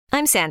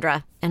I'm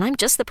Sandra, and I'm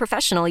just the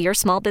professional your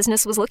small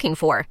business was looking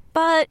for.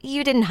 But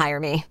you didn't hire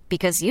me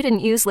because you didn't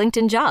use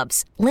LinkedIn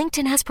Jobs.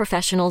 LinkedIn has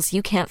professionals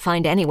you can't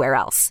find anywhere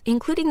else,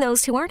 including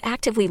those who aren't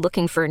actively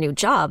looking for a new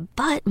job,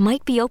 but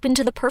might be open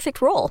to the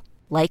perfect role,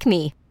 like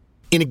me.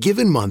 In a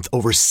given month,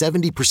 over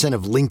 70%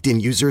 of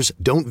LinkedIn users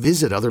don't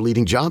visit other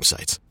leading job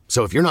sites.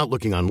 So if you're not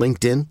looking on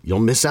LinkedIn, you'll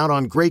miss out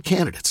on great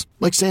candidates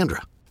like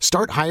Sandra.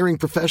 Start hiring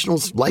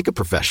professionals like a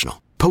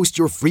professional. Post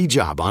your free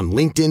job on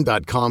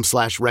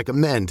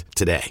linkedin.com/recommend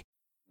today.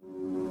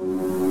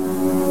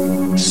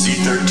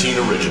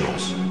 C13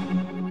 Originals.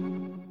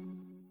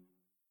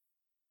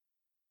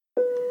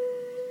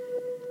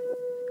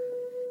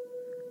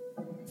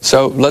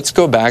 So let's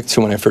go back to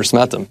when I first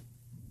met them.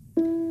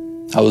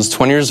 I was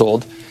 20 years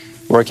old,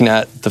 working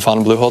at the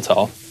Fontainebleau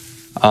Hotel,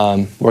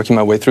 working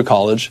my way through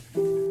college.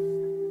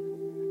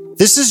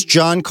 This is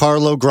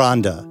Giancarlo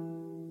Granda.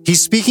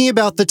 He's speaking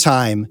about the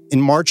time in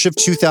March of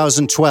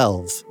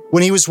 2012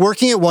 when he was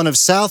working at one of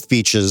South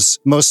Beach's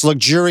most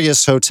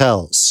luxurious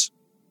hotels.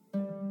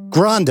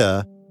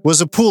 Granda was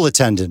a pool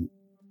attendant.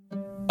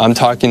 I'm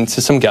talking to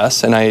some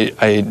guests, and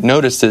I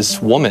noticed this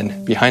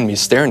woman behind me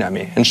staring at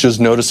me, and she was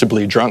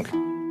noticeably drunk.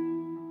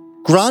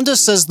 Granda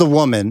says the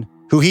woman,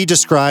 who he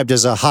described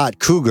as a hot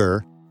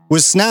cougar,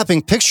 was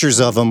snapping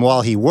pictures of him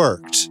while he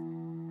worked.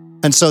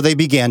 And so they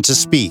began to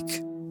speak.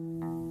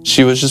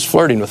 She was just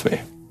flirting with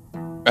me.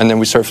 And then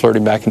we started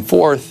flirting back and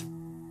forth.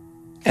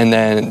 And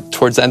then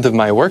towards the end of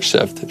my work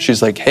shift,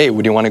 she's like, hey,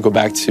 would you want to go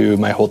back to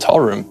my hotel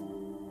room?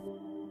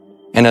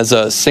 And as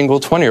a single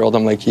 20-year-old,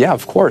 I'm like, yeah,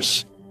 of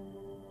course.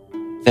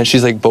 And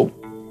she's like, but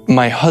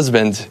my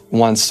husband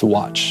wants to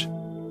watch.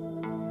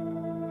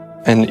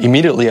 And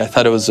immediately I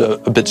thought it was a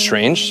bit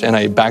strange, and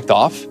I backed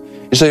off.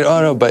 She's like,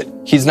 oh no, but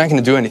he's not going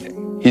to do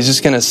anything. He's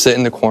just going to sit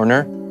in the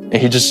corner, and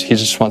he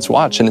just wants to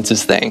watch, and it's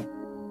his thing.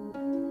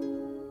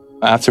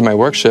 After my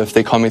work shift,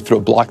 they called me through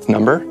a blocked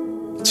number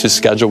to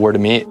schedule where to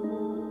meet.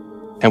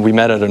 And we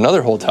met at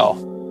another hotel.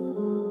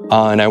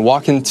 And I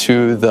walk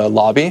into the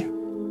lobby,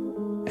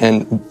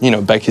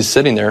 and, Becky's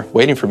sitting there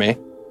waiting for me.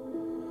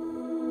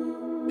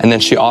 And then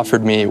she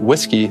offered me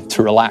whiskey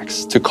to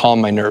relax, to calm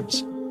my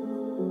nerves.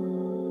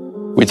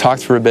 We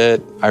talked for a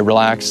bit, I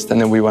relaxed, and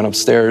then we went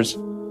upstairs.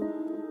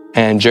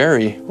 And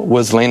Jerry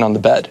was laying on the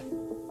bed.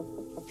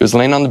 He was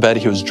laying on the bed,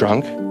 he was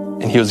drunk,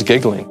 and he was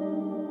giggling.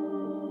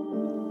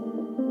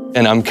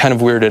 And I'm kind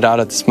of weirded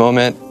out at this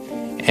moment.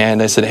 And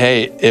I said,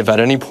 hey, if at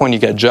any point you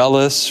get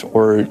jealous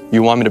or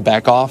you want me to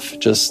back off,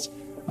 just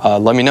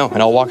let me know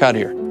and I'll walk out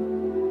of here.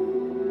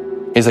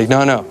 He's like,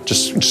 no,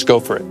 just go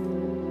for it.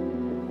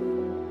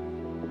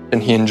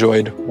 And he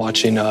enjoyed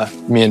watching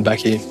me and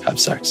Becky have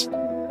sex.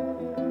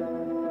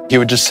 He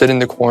would just sit in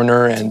the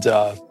corner and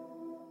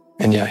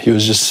yeah, he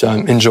was just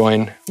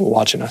enjoying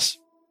watching us.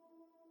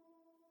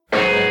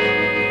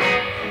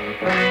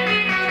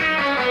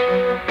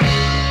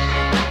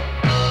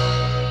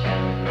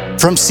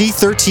 From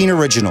C13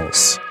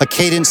 Originals, a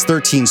Cadence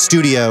 13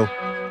 studio,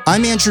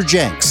 I'm Andrew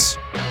Jenks,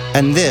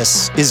 and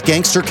this is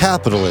Gangster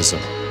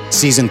Capitalism,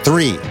 Season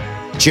 3,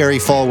 Jerry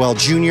Falwell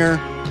Jr.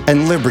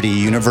 and Liberty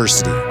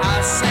University.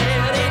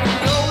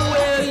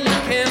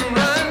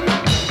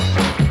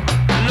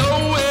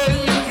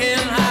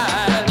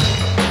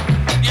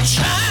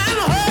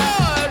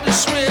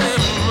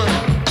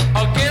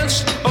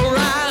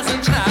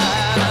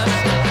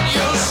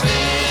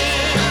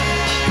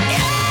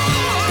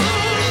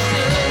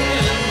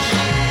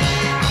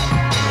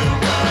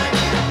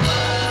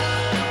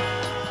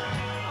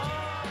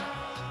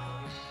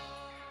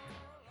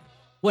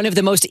 One of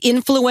the most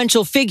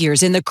influential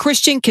figures in the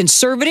Christian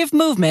conservative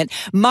movement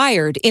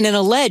mired in an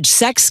alleged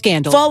sex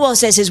scandal. Falwell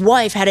says his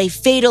wife had a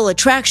fatal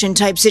attraction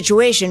type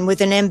situation with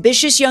an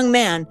ambitious young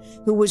man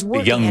who was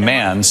working. A young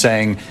man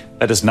saying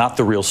that is not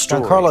the real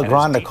story. Giancarlo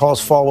Granda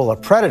calls Falwell a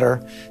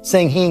predator,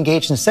 saying he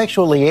engaged in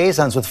sexual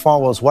liaisons with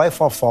Falwell's wife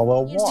while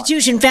Falwell walked. The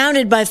institution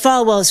founded by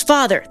Falwell's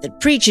father that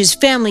preaches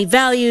family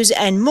values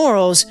and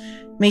morals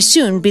may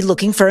soon be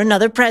looking for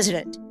another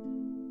president.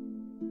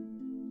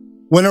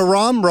 When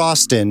Aram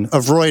Rostin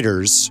of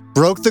Reuters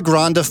broke the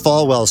Granda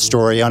Falwell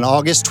story on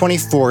August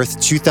 24,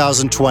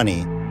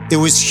 2020, it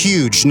was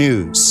huge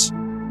news.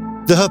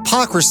 The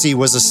hypocrisy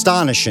was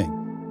astonishing.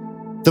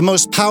 The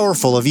most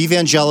powerful of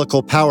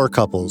evangelical power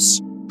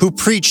couples, who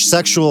preached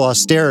sexual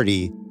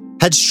austerity,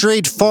 had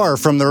strayed far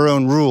from their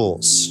own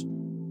rules.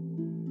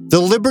 The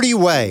Liberty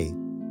Way,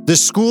 the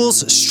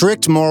school's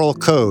strict moral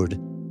code,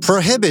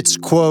 prohibits,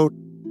 quote,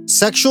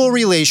 sexual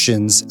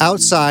relations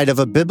outside of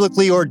a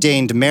biblically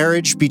ordained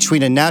marriage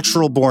between a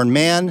natural-born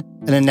man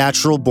and a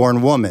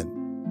natural-born woman.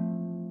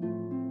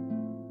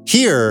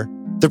 Here,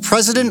 the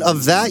president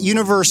of that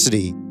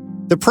university,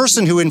 the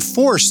person who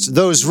enforced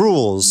those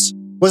rules,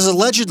 was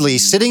allegedly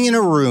sitting in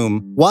a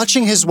room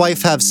watching his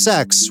wife have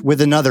sex with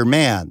another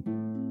man.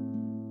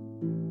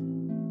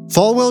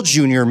 Falwell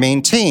Jr.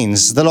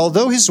 maintains that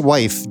although his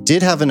wife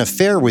did have an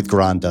affair with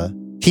Granda,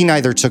 he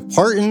neither took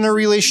part in their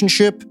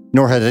relationship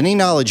nor had any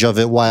knowledge of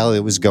it while it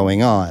was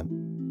going on.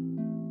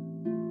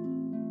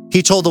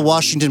 He told the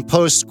Washington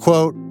Post,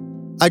 quote,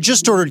 I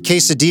just ordered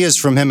quesadillas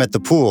from him at the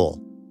pool.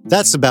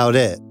 That's about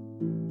it.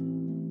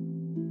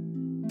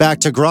 Back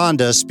to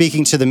Granda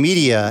speaking to the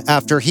media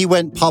after he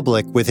went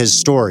public with his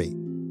story.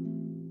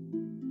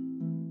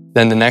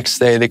 Then the next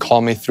day, they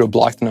called me through a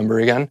blocked number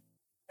again.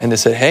 And they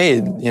said,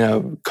 hey,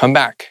 come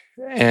back.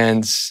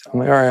 And I'm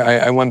like, all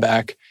right, I went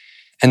back.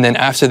 And then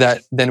after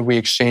that, then we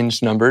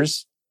exchanged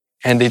numbers.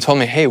 And they told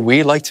me, hey,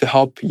 we like to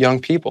help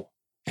young people.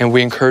 And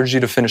we encourage you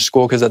to finish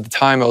school. Because at the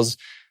time, I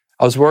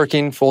was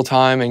working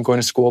full-time and going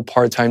to school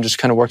part-time, just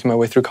kind of working my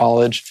way through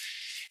college.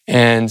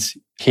 And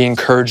he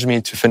encouraged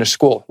me to finish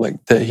school.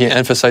 He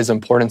emphasized the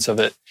importance of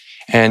it.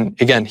 And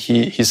again,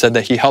 he said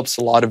that he helps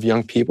a lot of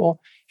young people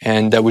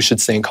and that we should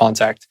stay in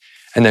contact.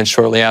 And then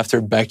shortly after,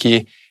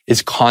 Becky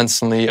is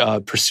constantly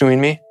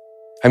pursuing me.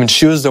 I mean,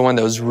 she was the one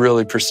that was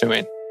really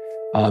pursuing,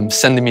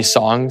 sending me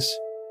songs,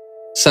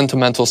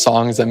 sentimental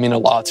songs that mean a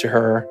lot to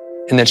her.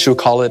 And then she would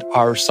call it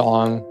our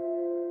song.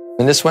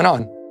 And this went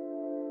on.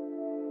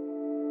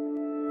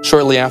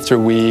 Shortly after,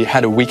 we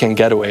had a weekend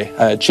getaway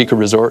at Chica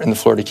Resort in the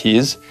Florida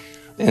Keys.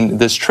 And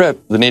this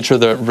trip, the nature of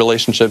the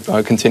relationship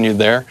continued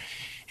there.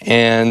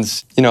 And,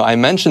 I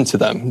mentioned to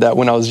them that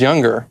when I was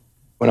younger,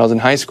 when I was in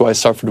high school, I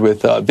suffered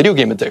with video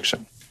game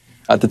addiction.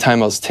 At the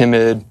time, I was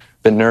timid, a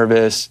bit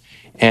nervous.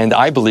 And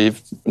I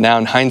believe now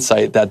in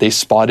hindsight that they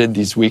spotted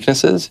these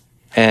weaknesses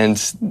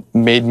and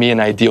made me an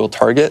ideal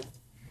target.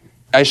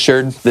 I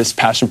shared this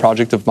passion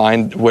project of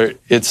mine where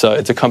it's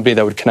a company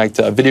that would connect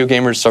video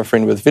gamers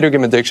suffering with video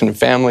game addiction and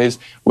families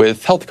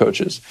with health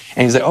coaches.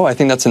 And he's like, oh, I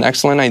think that's an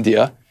excellent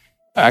idea.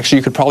 Actually,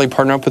 you could probably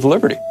partner up with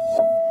Liberty.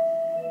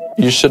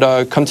 You should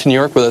come to New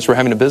York with us. We're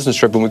having a business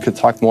trip and we could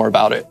talk more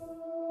about it.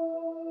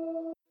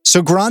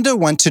 So Granda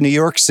went to New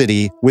York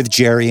City with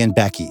Jerry and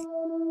Becky.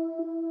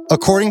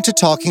 According to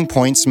Talking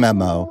Points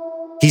memo,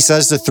 he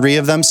says the three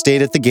of them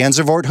stayed at the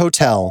Gansevoort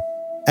Hotel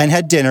and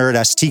had dinner at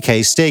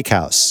STK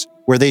Steakhouse,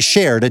 where they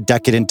shared a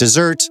decadent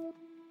dessert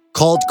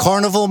called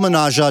Carnival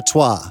Menage a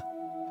Trois,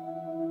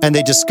 and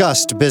they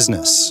discussed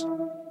business.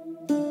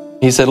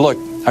 He said, look,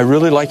 I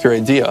really like your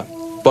idea,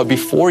 but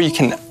before you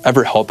can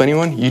ever help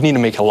anyone, you need to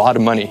make a lot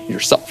of money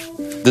yourself.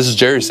 This is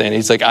Jerry saying,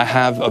 he's like, I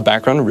have a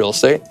background in real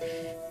estate.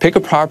 Pick a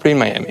property in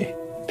Miami.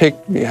 Pick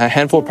a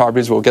handful of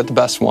properties, we'll get the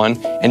best one,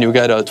 and you'll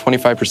get a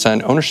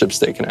 25% ownership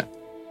stake in it.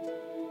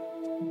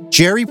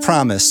 Jerry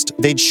promised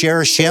they'd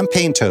share a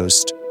champagne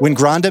toast when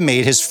Granda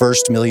made his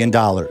first $1 million.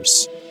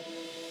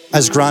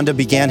 As Granda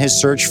began his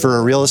search for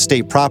a real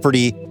estate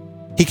property,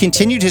 he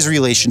continued his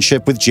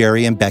relationship with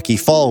Jerry and Becky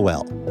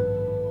Falwell.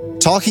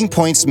 Talking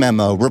Points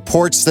memo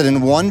reports that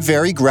in one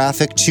very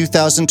graphic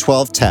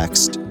 2012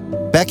 text,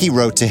 Becky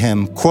wrote to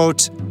him,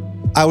 quote,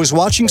 I was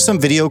watching some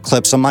video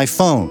clips on my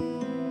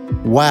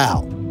phone.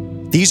 Wow,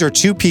 these are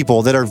two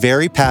people that are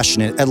very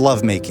passionate at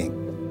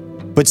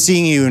lovemaking. But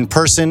seeing you in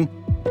person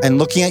and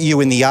looking at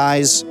you in the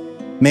eyes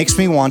makes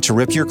me want to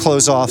rip your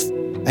clothes off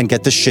and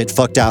get the shit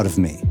fucked out of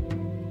me.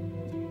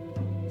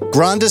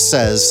 Granda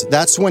says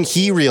that's when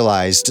he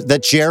realized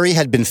that Jerry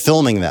had been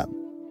filming them.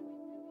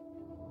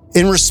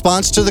 In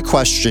response to the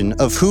question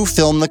of who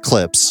filmed the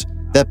clips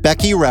that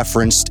Becky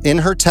referenced in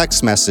her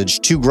text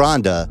message to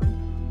Granda,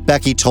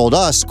 Becky told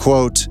us,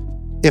 quote,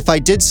 if I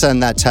did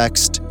send that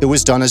text, it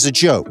was done as a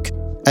joke,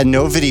 and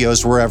no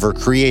videos were ever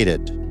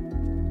created.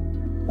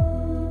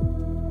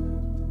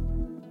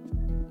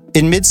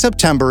 In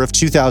mid-September of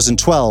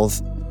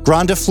 2012,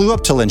 Granda flew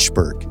up to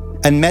Lynchburg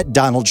and met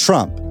Donald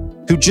Trump,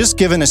 who'd just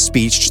given a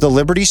speech to the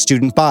Liberty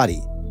student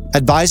body,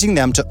 advising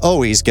them to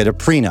always get a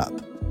prenup.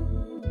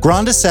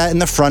 Granda sat in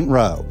the front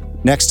row,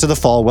 next to the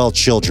Falwell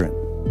children.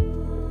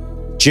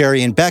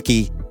 Jerry and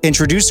Becky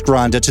introduced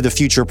Granda to the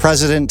future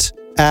president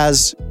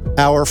as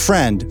our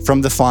friend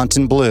from the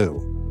Fontainebleau.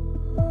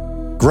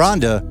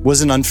 Granda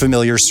was in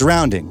unfamiliar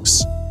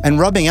surroundings and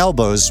rubbing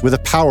elbows with a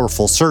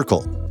powerful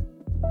circle.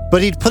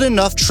 But he'd put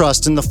enough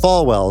trust in the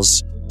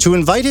Falwells to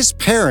invite his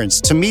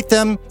parents to meet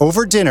them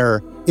over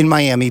dinner in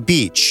Miami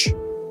Beach.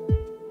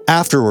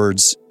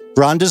 Afterwards,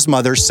 Granda's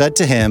mother said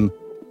to him,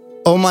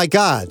 oh my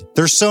God,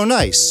 they're so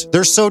nice,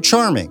 they're so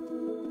charming.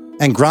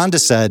 And Granda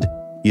said,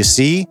 you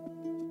see,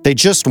 they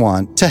just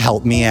want to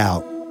help me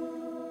out.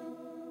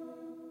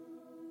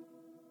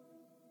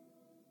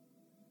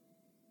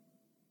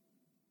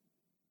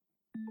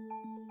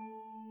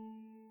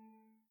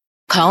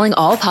 Calling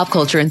all pop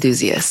culture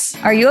enthusiasts.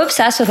 Are you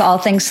obsessed with all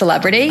things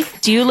celebrity?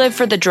 Do you live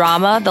for the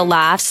drama, the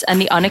laughs,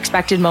 and the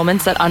unexpected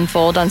moments that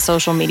unfold on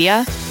social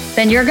media?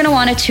 Then you're going to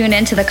want to tune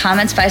into the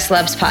Comments by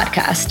Celebs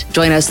podcast.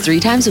 Join us 3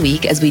 times a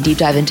week as we deep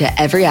dive into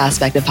every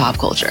aspect of pop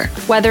culture.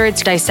 Whether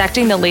it's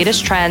dissecting the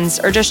latest trends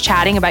or just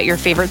chatting about your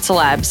favorite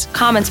celebs,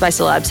 Comments by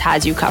Celebs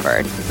has you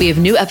covered. We have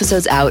new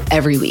episodes out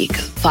every week.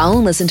 Follow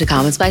and listen to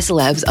Comments by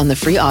Celebs on the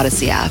free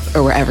Odyssey app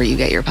or wherever you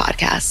get your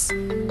podcasts.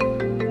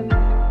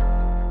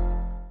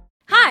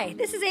 Hi,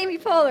 this is Amy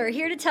Poehler,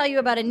 here to tell you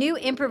about a new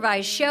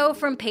improvised show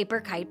from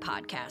Paper Kite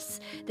Podcasts,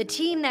 the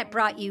team that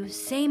brought you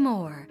Say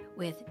More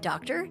with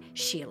Dr.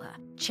 Sheila.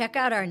 Check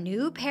out our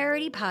new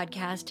parody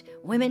podcast,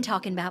 Women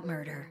Talking About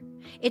Murder.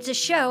 It's a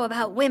show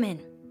about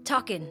women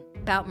talking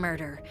about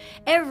murder.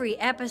 Every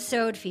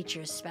episode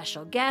features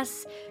special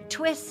guests,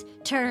 twists,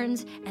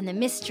 turns, and the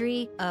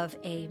mystery of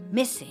a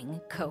missing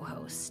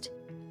co-host.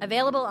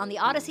 Available on the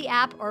Odyssey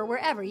app or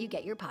wherever you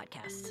get your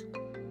podcasts.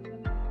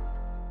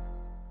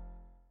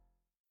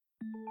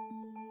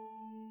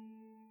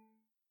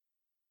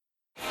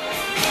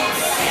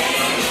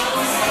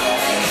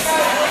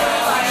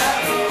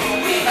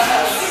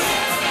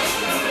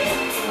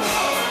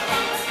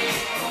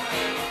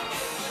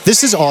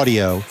 This is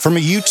audio from a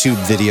YouTube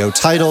video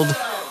titled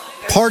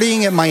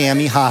Partying at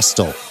Miami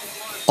Hostel,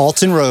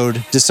 Alton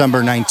Road,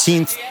 December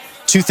 19th,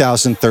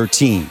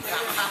 2013.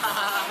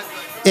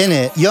 In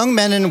it, young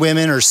men and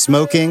women are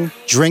smoking,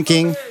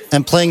 drinking,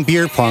 and playing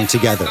beer pong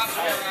together.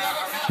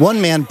 One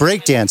man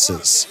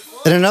breakdances,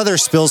 and another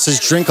spills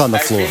his drink on the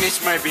floor.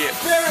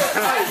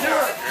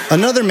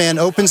 Another man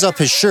opens up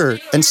his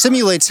shirt and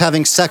simulates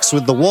having sex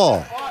with the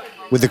wall,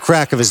 with the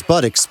crack of his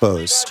butt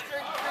exposed.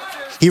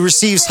 He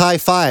receives high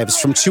fives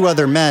from two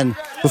other men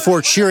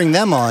before cheering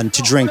them on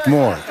to drink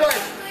more.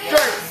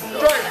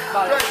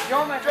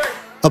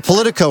 A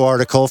Politico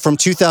article from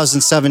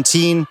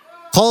 2017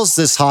 calls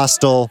this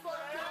hostel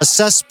a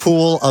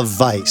cesspool of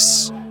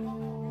vice.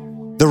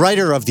 The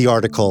writer of the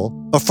article,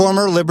 a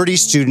former Liberty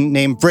student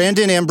named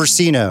Brandon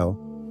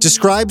Ambrosino,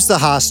 describes the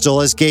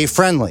hostel as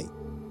gay-friendly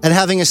and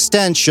having a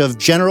stench of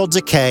general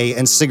decay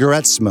and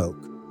cigarette smoke.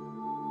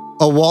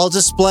 A wall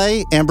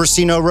display,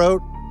 Ambrosino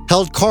wrote,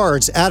 held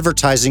cards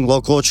advertising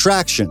local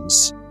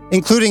attractions,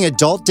 including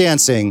adult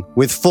dancing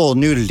with full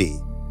nudity.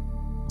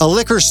 A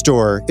liquor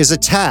store is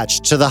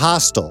attached to the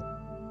hostel.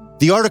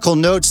 The article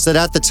notes that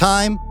at the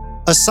time,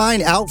 a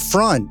sign out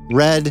front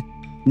read,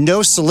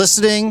 "No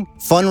soliciting,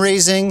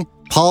 fundraising,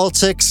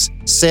 politics,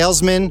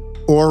 salesmen,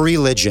 or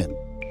religion."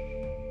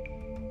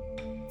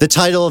 The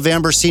title of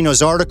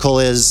Ambrosino's article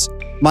is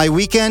My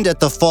Weekend at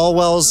the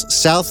Falwell's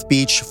South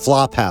Beach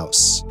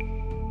Flophouse.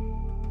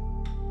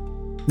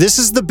 This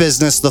is the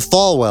business the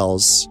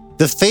Falwells,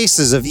 the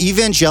faces of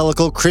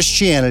evangelical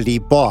Christianity,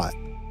 bought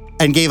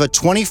and gave a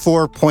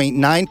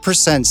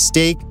 24.9%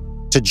 stake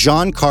to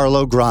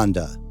Giancarlo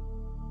Granda.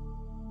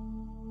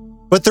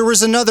 But there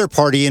was another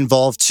party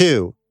involved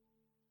too.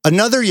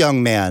 Another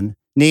young man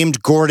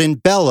named Gordon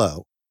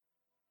Bello.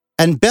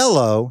 And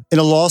Bello, in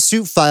a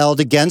lawsuit filed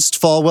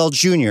against Falwell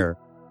Jr.,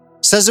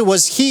 says it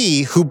was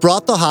he who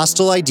brought the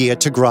hostile idea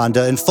to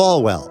Granda and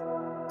Falwell,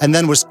 and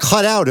then was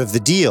cut out of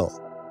the deal.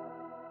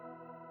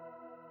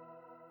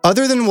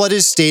 Other than what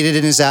is stated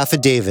in his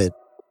affidavit,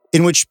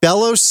 in which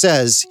Bello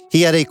says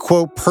he had a,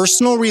 quote,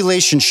 personal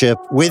relationship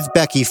with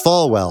Becky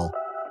Falwell,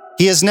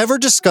 he has never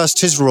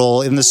discussed his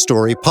role in the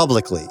story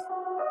publicly.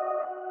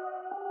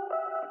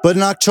 But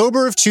in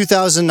October of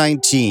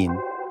 2019,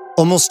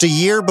 almost a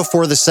year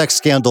before the sex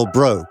scandal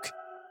broke,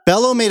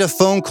 Bello made a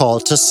phone call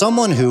to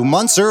someone who,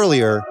 months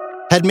earlier,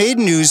 had made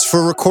news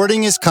for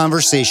recording his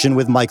conversation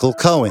with Michael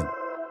Cohen,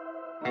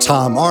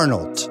 Tom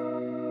Arnold.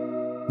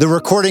 The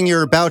recording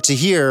you're about to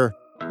hear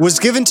was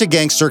given to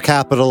Gangster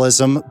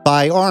Capitalism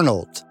by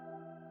Arnold.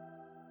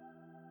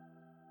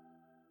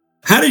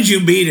 How did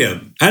you beat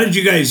him? How did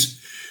you guys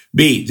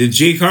beat? Did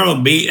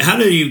Giancarlo beat? How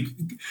did you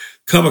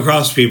come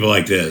across people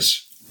like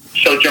this?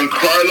 So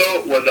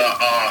Giancarlo was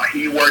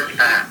he worked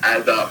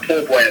as a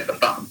pool boy at the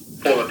fountain,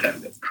 pool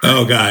attendant.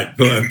 Oh, God.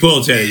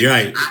 Pool attendant, you're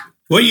right.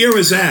 What year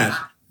was that?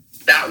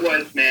 That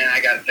was, man,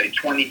 I got to say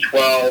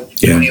 2012,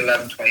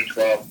 2011,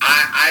 2012.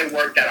 I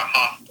worked at a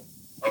hostel,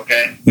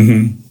 okay?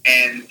 Mm-hmm.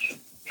 And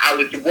I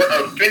was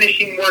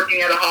finishing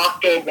working at a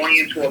hostel, going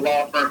into a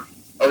law firm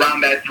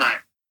around that time.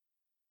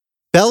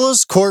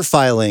 Bello's court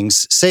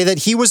filings say that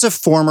he was a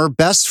former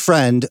best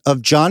friend of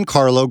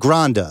Giancarlo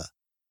Granda.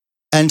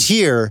 And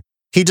here,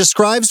 he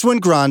describes when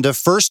Granda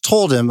first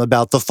told him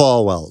about the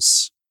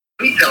Falwells.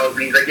 He tells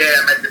me, he's like, yeah,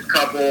 I met this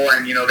couple,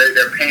 and,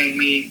 they're paying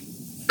me.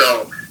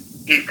 So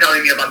he's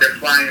telling me about they're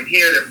flying him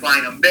here, they're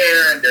flying him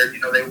there, and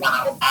they want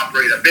to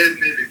operate a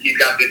business, and he's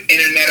got this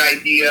internet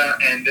idea,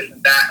 and this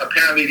and that.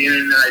 Apparently the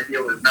internet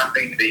idea was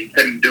nothing, they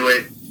couldn't do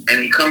it,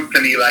 and he comes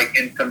to me, like,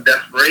 in some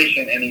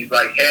desperation, and he's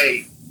like,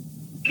 hey,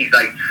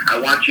 I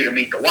want you to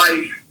meet the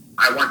wife,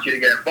 I want you to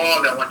get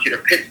involved, I want you to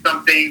pitch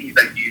something. He's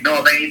like, do you know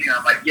of anything?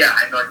 I'm like, yeah,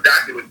 I know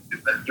exactly what to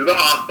do. Let's do the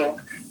hostel,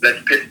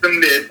 let's pitch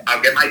them this,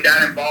 I'll get my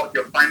dad involved,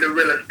 you'll find a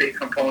real estate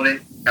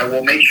component, and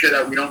we'll make sure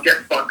that we don't get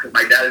fucked, because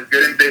my dad is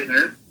good in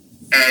business.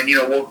 And,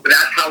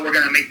 that's how we're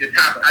going to make this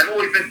happen. I've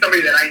always been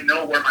somebody that I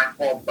know where my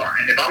faults are.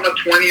 And if I'm a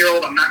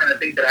 20-year-old, I'm not going to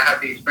think that I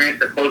have the experience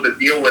to close a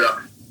deal with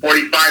a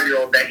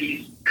 45-year-old that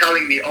he's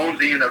telling me owns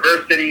the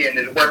university and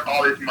is worth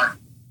all his money.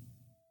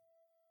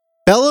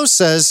 Bello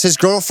says his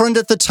girlfriend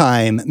at the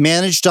time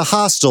managed a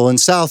hostel in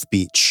South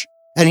Beach,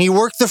 and he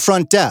worked the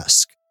front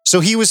desk, so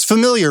he was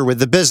familiar with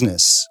the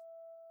business.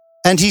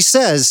 And he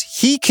says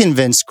he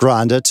convinced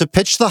Granda to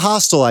pitch the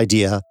hostel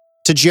idea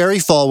to Jerry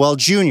Falwell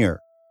Jr.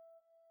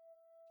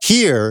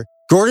 Here,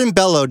 Gordon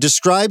Bello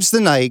describes the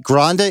night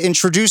Granda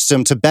introduced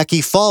him to Becky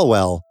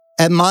Falwell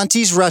at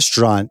Monty's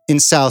restaurant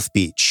in South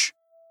Beach.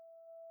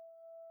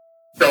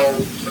 So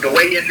the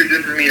way he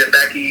introduces me to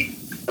Becky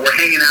We're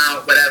hanging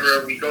out,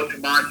 whatever. We go to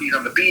Monty's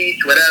on the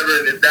beach,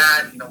 whatever. There's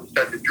that. We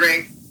start to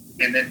drink,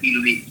 and then he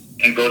leaves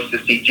and goes to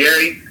see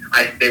Jerry.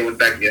 I stay with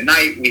Becky at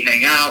night. We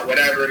hang out,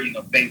 whatever.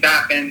 Things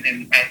happen,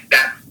 and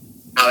that's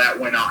how that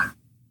went on.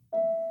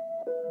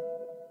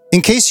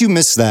 In case you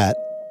missed that,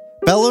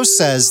 Bellows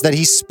says that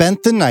he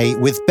spent the night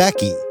with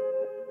Becky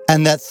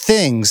and that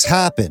things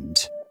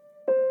happened.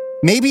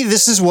 Maybe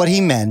this is what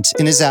he meant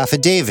in his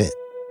affidavit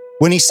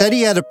when he said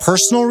he had a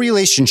personal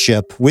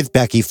relationship with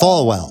Becky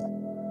Falwell.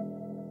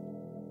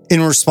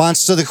 In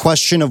response to the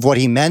question of what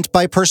he meant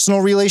by personal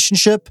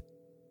relationship,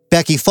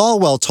 Becky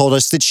Falwell told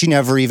us that she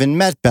never even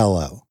met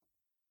Bello.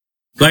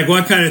 Like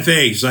what kind of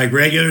things? Like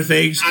regular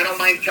things? I don't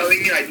mind telling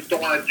you. I just don't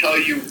want to tell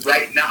you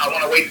right now. I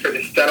want to wait for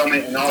the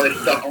settlement and all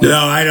this stuff. No,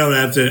 I don't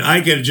have to.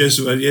 I can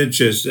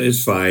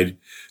it's fine.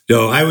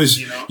 No, I was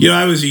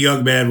a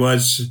young man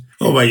once.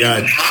 Oh my God.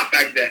 It was hot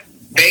back then.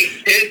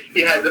 Fake tits.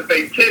 He had the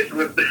fake tits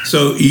with the...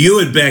 So you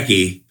and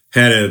Becky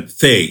had a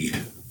thing.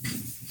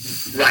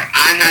 Right.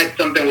 I had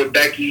something with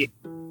Becky.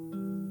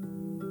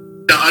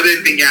 The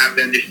other thing you have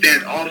to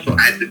understand also,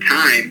 at the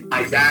time,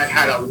 my dad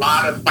had a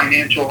lot of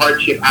financial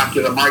hardship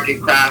after the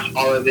market crash,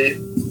 all of this.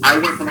 I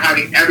went from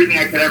having everything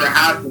I could ever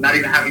have to not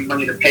even having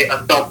money to pay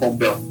a cell phone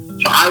bill.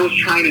 So I was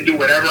trying to do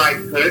whatever I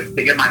could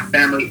to get my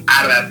family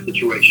out of that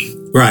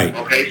situation. Right.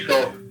 Okay,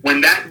 so when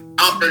that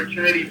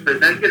opportunity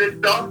presented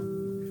itself,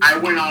 I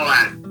went all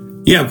at it.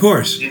 Yeah, of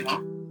course.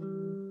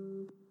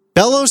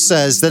 Bello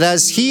says that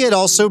as he had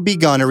also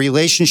begun a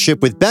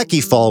relationship with Becky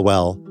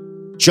Falwell,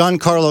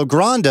 Giancarlo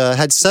Granda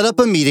had set up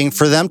a meeting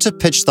for them to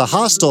pitch the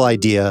Hostel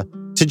idea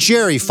to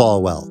Jerry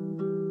Falwell.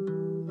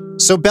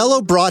 So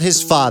Bello brought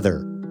his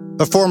father,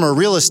 a former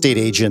real estate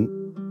agent,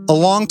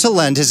 along to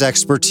lend his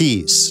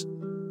expertise.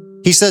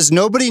 He says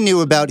nobody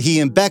knew about he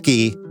and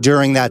Becky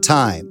during that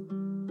time.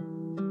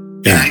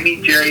 And I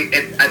meet Jerry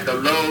at the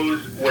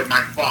Lowe's with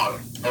my father,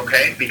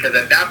 okay? Because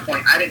at that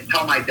point, I didn't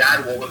tell my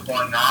dad what was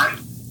going on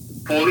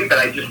fully, but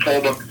I just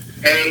told him,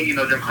 hey,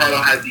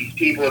 Giancarlo has these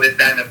people, this,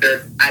 that, and the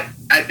third.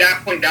 At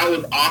that point, that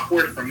was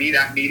awkward for me,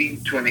 that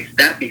meeting, to an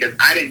extent, because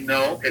I didn't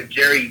know if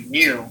Jerry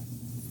knew.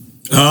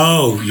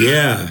 Oh,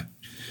 yeah.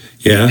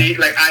 Yeah. See,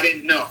 I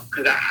didn't know,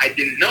 because I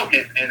didn't know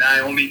him, and I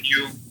only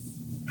knew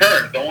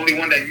her. The only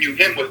one that knew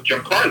him was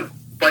Giancarlo.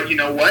 But you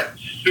know what?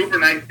 Super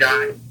nice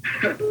guy.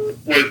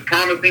 Was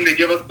promising to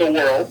give us the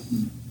world.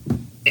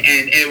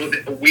 And it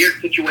was a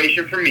weird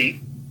situation for me.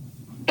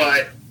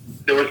 But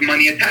there was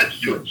money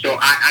attached to it. So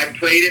I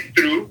played it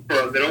through for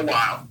a little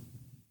while.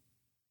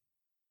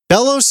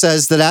 Bello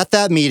says that at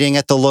that meeting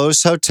at the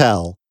Lowe's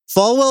Hotel,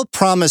 Falwell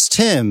promised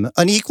him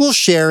an equal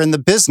share in the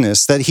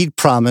business that he'd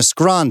promised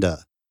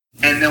Granda.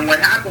 And then what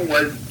happened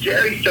was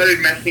Jerry started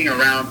messing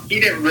around. He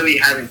didn't really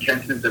have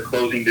intentions of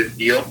closing this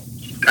deal.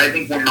 I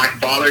think when my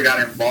father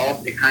got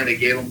involved, it kind of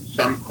gave him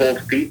some cold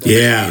feet.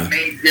 Yeah. It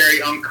made Jerry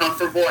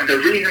uncomfortable. And the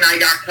reason I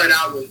got cut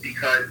out was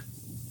because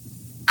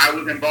I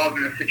was involved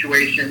in a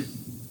situation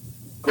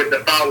with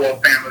the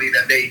Falwell family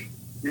that they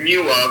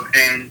knew of,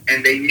 and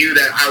they knew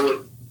that I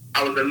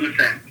was a loose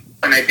end.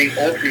 And I think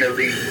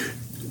ultimately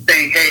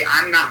saying, hey,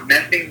 I'm not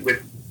messing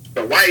with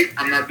the wife.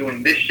 I'm not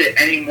doing this shit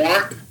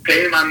anymore.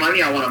 Pay me my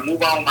money. I want to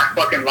move on with my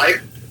fucking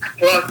life.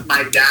 Plus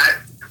my dad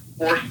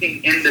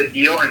forcing in the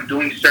deal and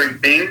doing certain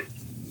things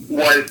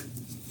was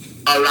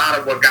a lot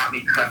of what got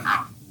me cut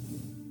out.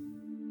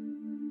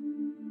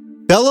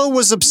 Bello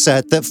was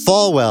upset that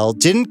Falwell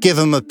didn't give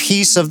him a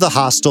piece of the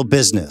Hostel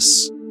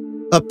business,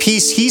 a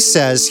piece he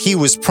says he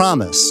was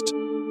promised.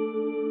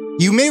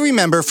 You may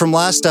remember from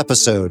last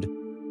episode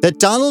that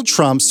Donald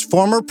Trump's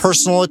former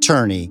personal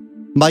attorney,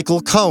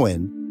 Michael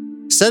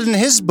Cohen, said in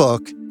his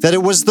book that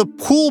it was the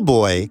pool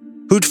boy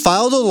who'd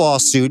filed a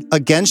lawsuit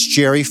against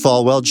Jerry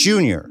Falwell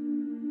Jr.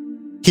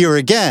 Here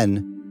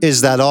again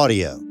is that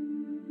audio.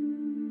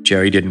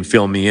 Jerry didn't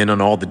fill me in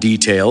on all the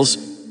details,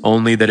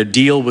 only that a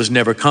deal was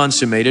never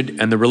consummated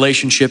and the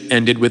relationship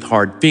ended with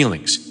hard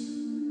feelings.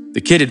 The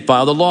kid had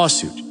filed a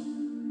lawsuit.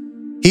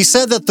 He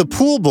said that the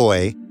pool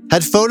boy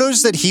had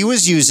photos that he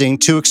was using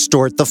to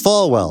extort the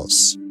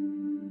Falwells.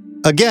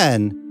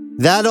 Again,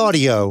 that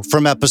audio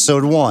from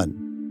episode 1.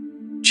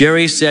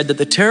 Jerry said that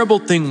the terrible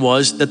thing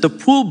was that the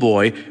pool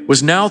boy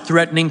was now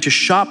threatening to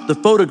shop the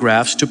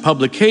photographs to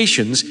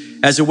publications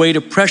as a way to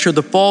pressure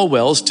the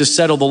Falwells to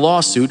settle the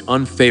lawsuit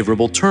on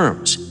favorable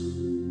terms.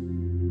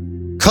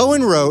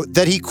 Cohen wrote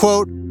that he,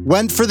 quote,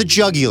 went for the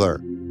jugular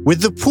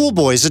with the pool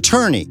boy's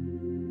attorney,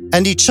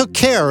 and he took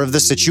care of the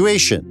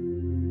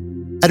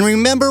situation. And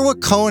remember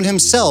what Cohen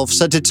himself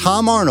said to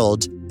Tom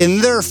Arnold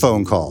in their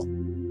phone call.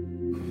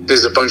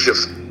 There's a bunch of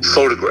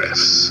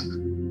photographs,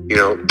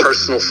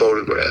 personal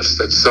photographs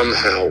that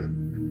somehow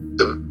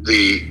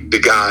the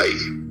guy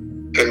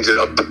ended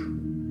up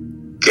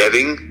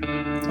getting.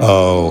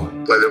 Oh.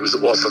 Whether it was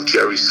off of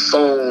Jerry's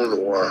phone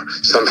or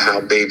somehow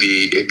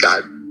maybe it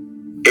got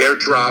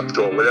airdropped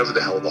or whatever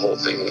the hell the whole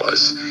thing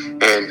was.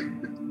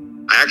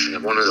 And I actually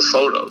have one of the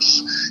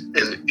photos,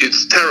 and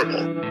it's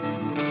terrible.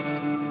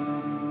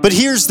 But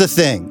here's the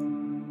thing.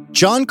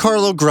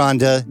 Giancarlo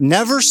Granda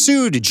never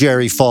sued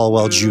Jerry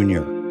Falwell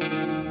Jr.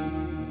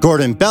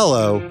 Gordon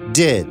Bello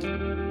did.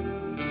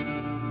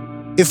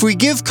 If we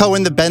give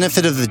Cohen the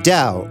benefit of the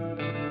doubt,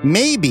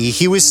 maybe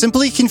he was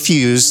simply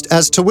confused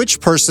as to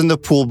which person the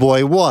pool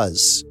boy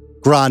was,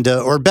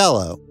 Granda or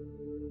Bello.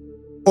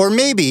 Or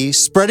maybe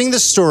spreading the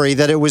story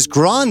that it was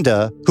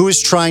Granda who was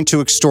trying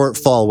to extort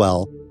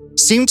Falwell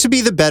seemed to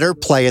be the better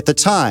play at the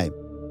time,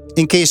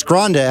 in case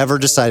Granda ever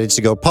decided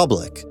to go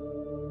public.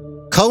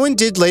 Cohen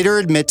did later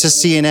admit to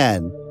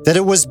CNN that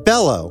it was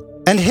Bello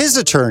and his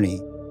attorney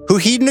who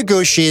he'd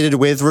negotiated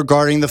with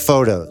regarding the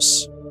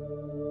photos.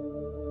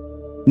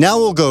 Now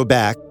we'll go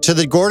back to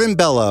the Gordon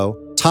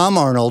Bello, Tom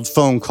Arnold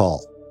phone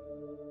call.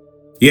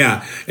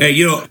 Yeah,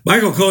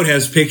 Michael Cohen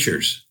has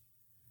pictures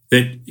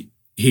that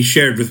he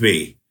shared with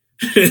me,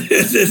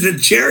 that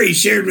Jerry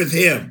shared with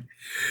him.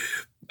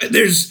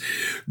 There's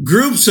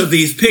groups of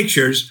these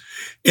pictures,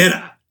 and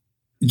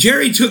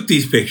Jerry took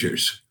these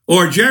pictures,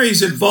 or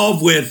Jerry's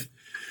involved with,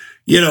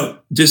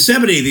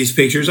 disseminating these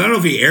pictures. I don't know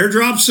if he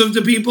airdrops them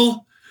to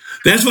people.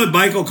 That's what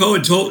Michael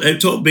Cohen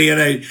told me,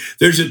 and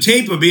there's a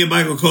tape of me and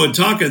Michael Cohen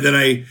talking that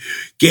I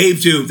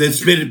gave to,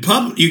 that's been in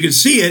public. You can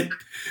see it.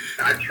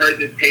 I've heard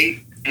the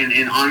tape,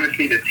 and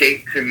honestly, the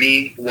tape to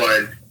me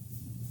was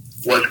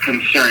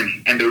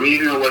concerning. And the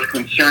reason it was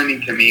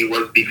concerning to me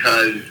was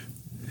because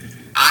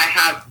I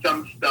have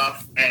some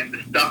stuff, and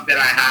the stuff that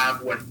I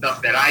have was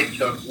stuff that I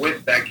took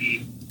with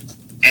Becky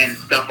and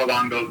stuff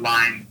along those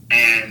lines.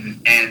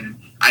 And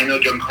I know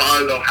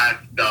Giancarlo has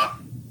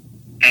stuff,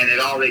 and it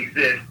all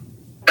exists.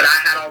 But I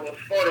had all those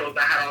photos,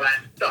 I had all that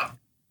stuff.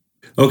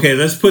 Okay,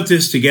 let's put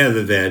this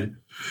together then.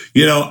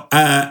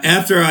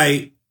 After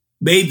I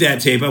made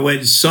that tape, I went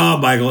and saw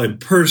Michael in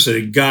person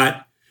and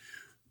got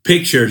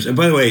pictures. And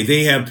by the way,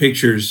 they have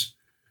pictures.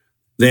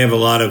 They have a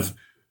lot of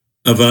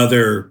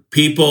other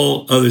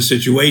people, other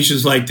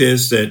situations like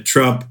this that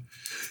Trump,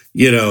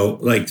 I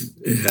don't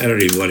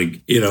even want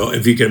to,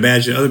 if you can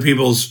imagine other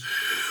people's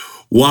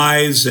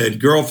wives and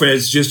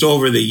girlfriends just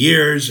over the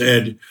years.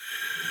 And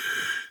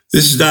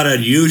this is not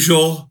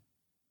unusual.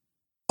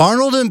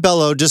 Arnold and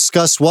Bello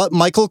discuss what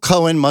Michael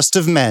Cohen must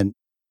have meant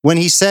when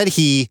he said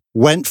he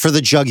went for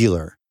the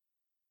jugular.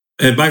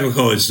 And Michael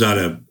Cohen's not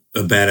a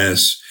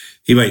badass.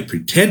 He might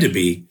pretend to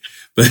be,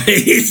 but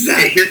he's not.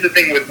 Here's the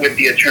thing with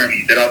the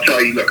attorneys that I'll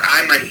tell you. Look,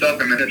 I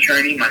myself am an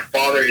attorney. My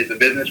father is a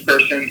business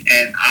person,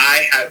 and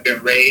I have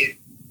been raised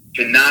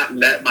to not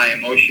let my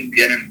emotions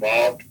get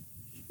involved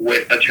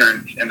with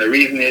attorneys. And the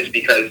reason is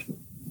because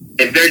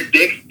if they're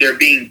dicks, they're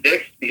being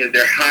dicks because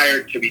they're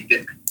hired to be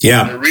dicks.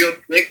 Yeah. The real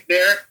dick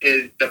there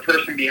is the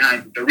person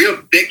behind it. The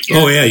real dick here.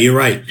 Oh, yeah, you're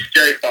right.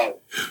 Jerry Falwell.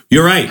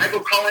 You're right.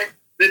 Michael Cohen,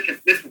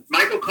 listen.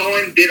 Michael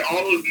Cohen did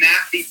all those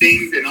nasty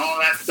things and all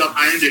that stuff.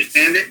 I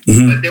understand it.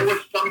 Mm-hmm. But there was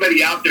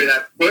somebody out there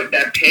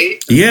that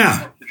paid.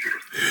 Yeah.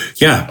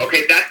 Yeah.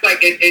 Okay, that's like,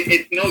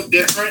 it's no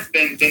different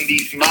than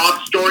these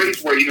mob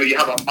stories where, you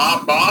have a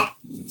mob boss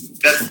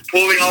that's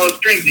pulling all the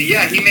strings. And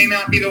yeah, he may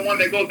not be the one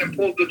that goes and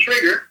pulls the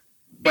trigger,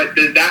 but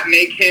does that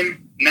make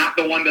him not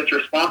the one that's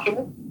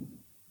responsible?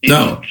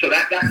 No. So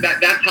that's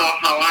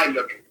how I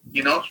look at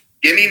it.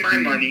 Give me my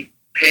money,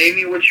 pay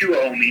me what you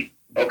owe me,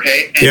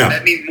 okay, and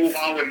let me move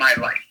on with my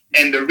life.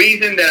 And the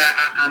reason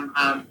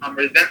that I'm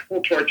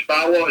resentful towards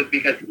Falwell is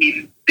because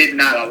he did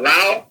not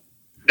allow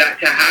that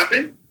to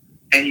happen,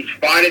 and he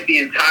fought it the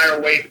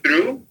entire way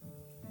through.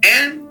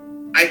 And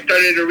I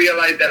started to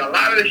realize that a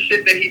lot of the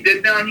shit that he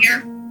did down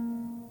here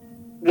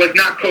was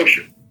not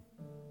kosher.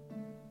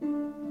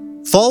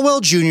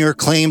 Falwell Jr.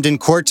 claimed in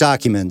court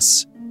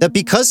documents that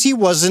because he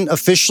wasn't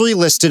officially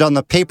listed on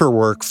the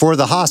paperwork for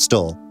the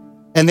hostel,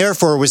 and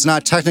therefore was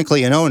not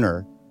technically an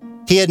owner,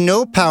 he had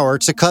no power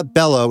to cut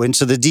Bello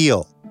into the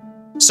deal.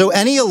 So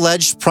any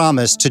alleged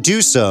promise to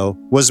do so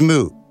was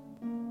moot.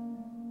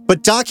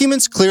 But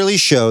documents clearly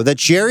show that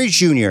Jerry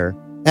Jr.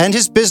 and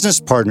his business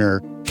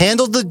partner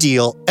handled the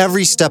deal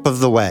every step of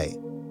the way.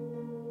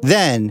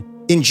 Then,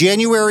 in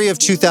January of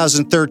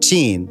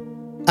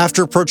 2013,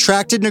 after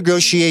protracted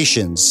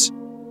negotiations,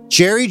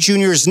 Jerry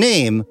Jr.'s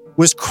name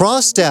was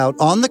crossed out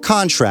on the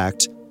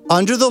contract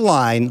under the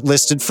line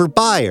listed for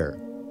buyer.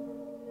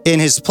 In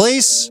his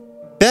place,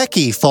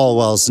 Becky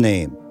Falwell's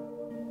name.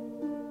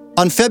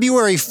 On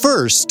February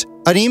 1st,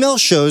 an email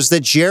shows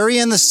that Jerry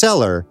and the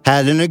seller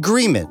had an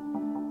agreement.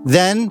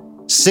 Then,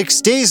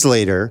 6 days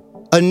later,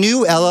 a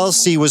new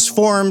LLC was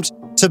formed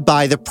to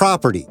buy the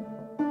property,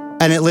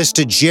 and it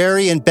listed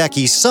Jerry and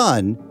Becky's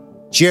son,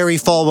 Jerry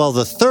Falwell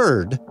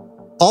III,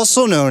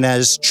 also known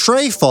as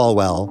Trey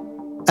Falwell,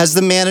 as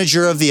the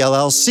manager of the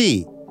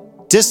LLC,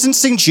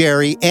 distancing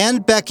Jerry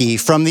and Becky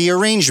from the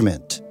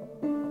arrangement.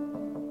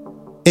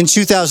 In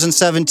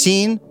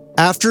 2017,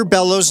 after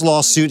Bello's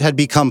lawsuit had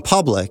become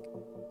public,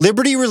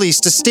 Liberty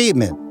released a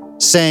statement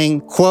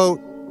saying, quote,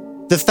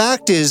 "The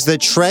fact is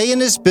that Trey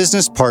and his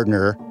business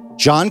partner,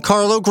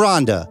 Giancarlo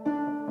Granda,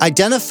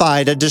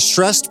 identified a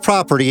distressed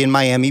property in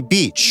Miami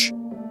Beach,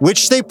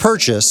 which they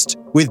purchased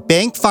with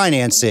bank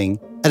financing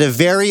at a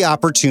very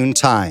opportune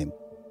time."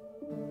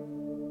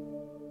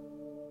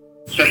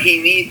 So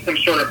he needs some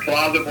sort of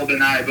plausible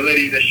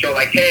deniability to show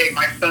like, hey,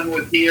 my son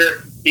was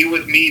here, he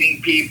was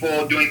meeting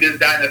people, doing this,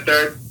 that, and the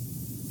third.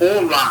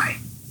 full lie,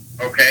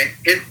 okay?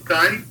 His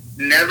son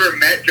never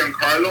met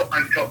Giancarlo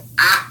until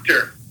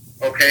after,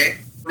 okay?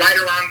 Right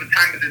around the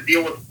time that the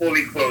deal was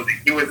fully closing.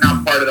 He was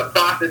not part of the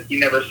process. He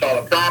never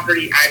saw the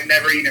property. I've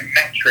never even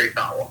met Trey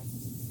Falwell.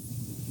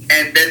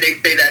 And then they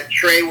say that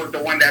Trey was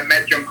the one that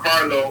met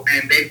Giancarlo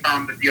and they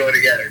found the deal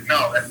together.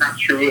 No, that's not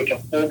true. It's a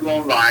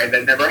full-blown lie.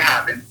 That never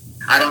happened.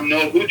 I don't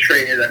know who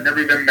Trey is. I've never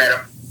even met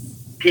him.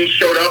 He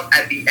showed up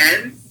at the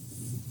end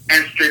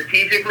and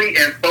strategically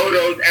in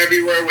photos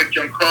everywhere with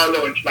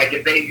Giancarlo, and like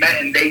if they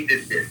met and they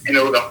did this. And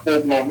it was a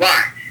full-blown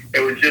lie.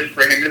 It was just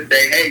for him to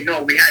say, hey,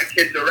 no, we had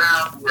kids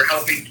around. We were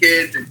helping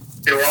kids. And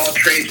they were all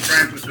Trey's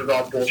friends, which was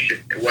all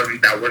bullshit. That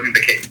wasn't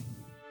the case.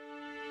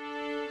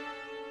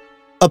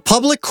 A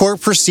public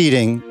court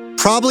proceeding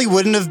probably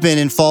wouldn't have been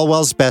in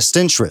Falwell's best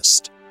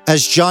interest,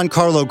 as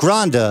Giancarlo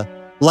Granda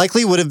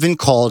likely would have been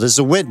called as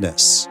a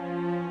witness.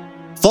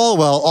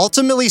 Falwell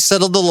ultimately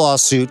settled the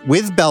lawsuit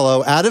with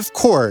Bello out of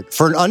court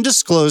for an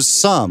undisclosed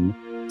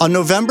sum on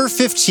November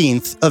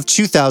 15th of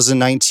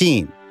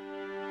 2019.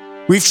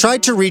 We've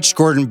tried to reach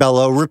Gordon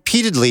Bello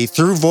repeatedly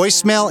through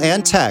voicemail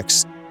and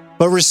text,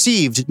 but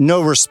received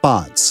no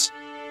response.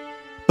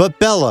 But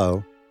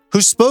Bello,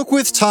 who spoke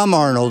with Tom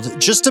Arnold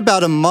just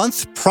about a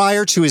month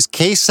prior to his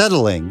case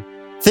settling,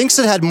 thinks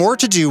it had more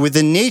to do with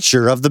the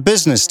nature of the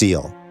business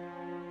deal.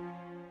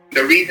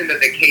 The reason that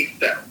the case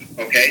settled,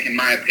 okay, in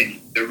my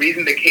opinion, the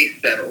reason the case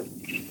settled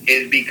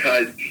is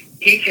because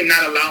he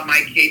cannot allow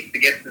my case to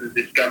get to the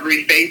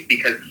discovery phase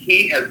because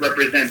he has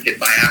represented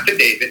by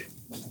affidavit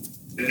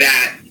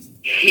that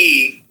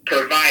he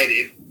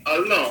provided a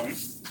loan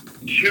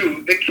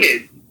to the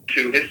kids,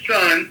 to his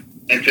son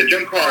and to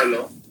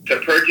Giancarlo to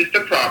purchase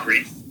the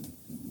property,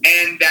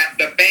 and that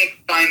the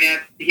bank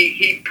financed,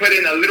 he put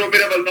in a little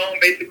bit of a loan,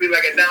 basically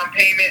like a down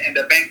payment, and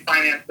the bank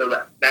financed the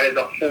rest. That is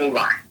a full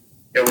lie.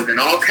 It was an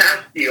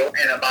all-cash deal,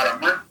 and about a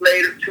month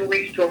later, 2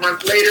 weeks to a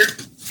month later,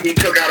 he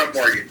took out a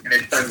mortgage in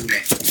his son's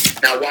name.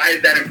 Now, why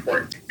is that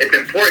important? It's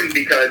important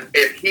because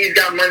if he's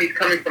got monies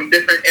coming from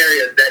different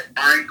areas that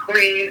aren't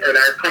clean or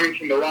that are coming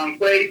from the wrong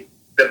place,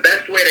 the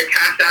best way to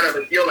cash out of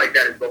a deal like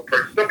that is go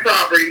purchase the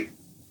property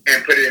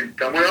and put it in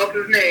someone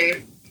else's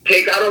name,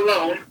 take out a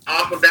loan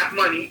off of that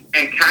money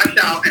and cash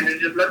out, and then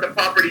just let the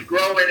property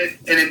grow in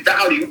its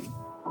value.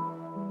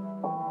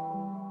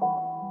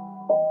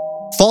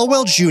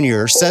 Falwell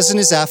Jr. says in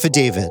his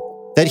affidavit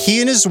that he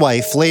and his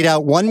wife laid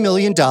out $1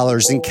 million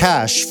in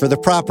cash for the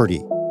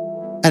property,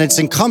 and it's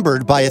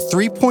encumbered by a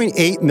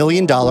 $3.8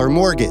 million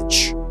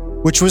mortgage,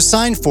 which was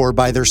signed for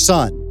by their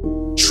son,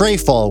 Trey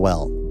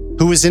Falwell,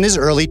 who was in his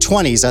early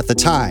 20s at the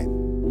time.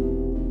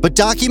 But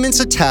documents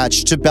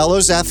attached to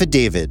Bello's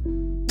affidavit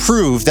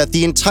prove that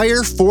the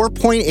entire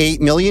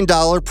 $4.8 million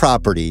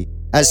property,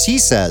 as he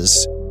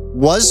says,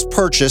 was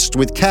purchased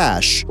with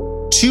cash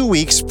 2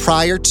 weeks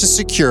prior to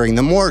securing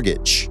the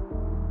mortgage.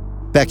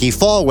 Becky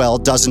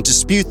Falwell doesn't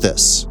dispute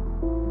this.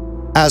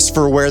 As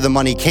for where the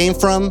money came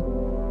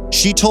from,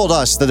 she told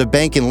us that a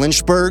bank in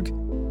Lynchburg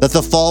that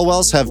the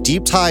Falwells have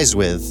deep ties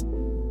with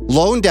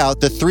loaned out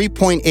the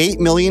 $3.8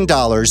 million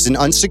in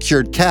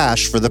unsecured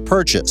cash for the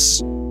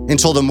purchase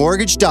until the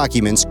mortgage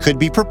documents could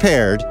be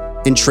prepared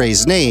in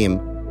Trey's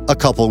name a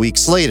couple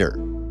weeks later.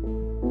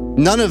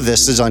 None of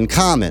this is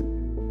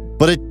uncommon,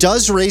 but it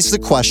does raise the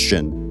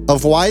question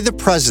of why the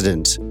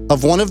president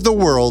of one of the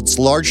world's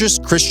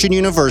largest Christian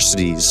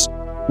universities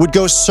would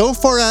go so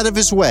far out of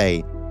his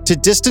way to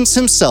distance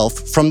himself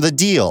from the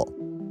deal.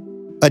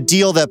 A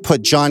deal that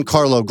put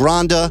Giancarlo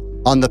Granda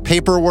on the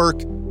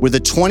paperwork with a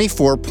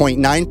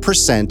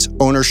 24.9%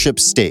 ownership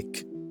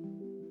stake.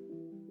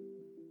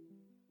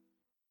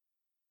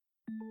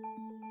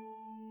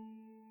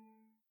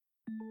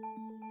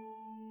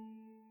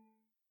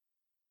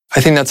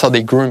 I think that's how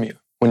they groom you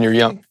when you're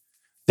young.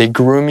 They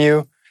groom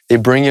you, they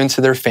bring you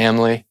into their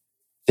family,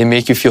 they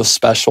make you feel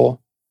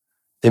special,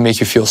 they make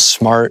you feel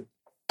smart,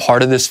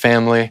 part of this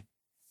family.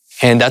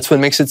 And that's what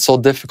makes it so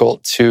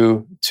difficult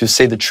to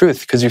say the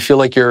truth, because you feel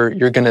like you're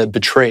going to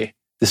betray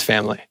this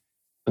family.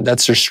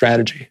 That's their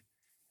strategy.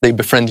 They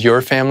befriend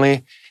your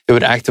family. They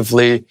would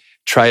actively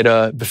try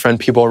to befriend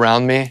people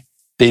around me.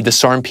 They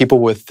disarm people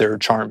with their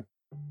charm.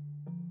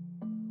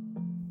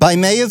 By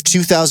May of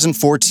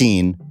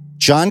 2014,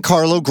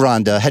 Giancarlo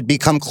Granda had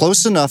become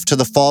close enough to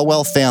the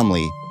Falwell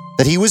family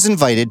that he was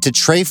invited to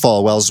Trey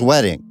Falwell's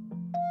wedding.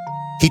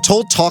 He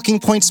told Talking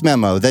Points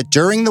Memo that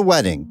during the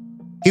wedding,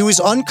 he was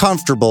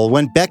uncomfortable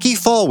when Becky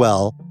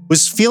Falwell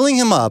was feeling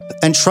him up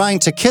and trying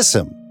to kiss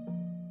him.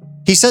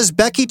 He says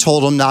Becky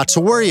told him not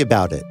to worry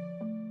about it.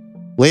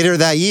 Later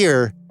that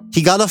year,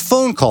 he got a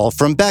phone call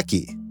from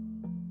Becky.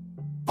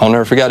 I'll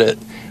never forget it.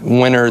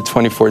 Winter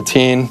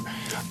 2014,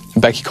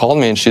 Becky called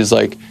me and she's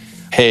like,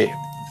 hey,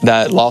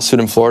 that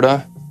lawsuit in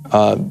Florida,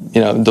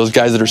 those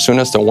guys that are suing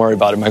us, don't worry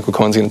about it. Michael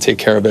Cohen's going to take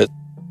care of it.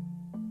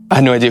 I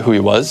had no idea who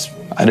he was.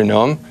 I didn't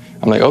know him.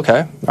 I'm like,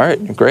 okay, all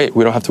right, great.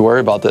 We don't have to worry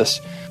about this.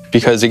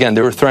 Because again,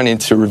 they were threatening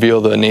to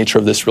reveal the nature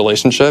of this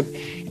relationship.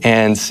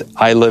 And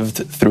I lived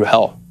through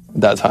hell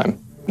at that time.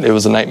 It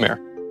was a nightmare.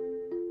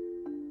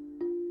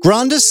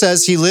 Granda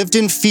says he lived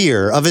in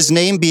fear of his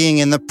name being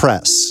in the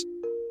press,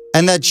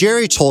 and that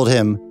Jerry told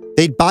him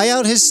they'd buy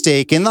out his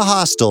stake in the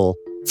Hostel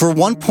for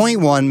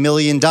 $1.1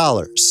 million.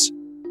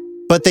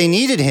 But they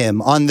needed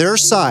him on their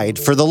side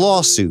for the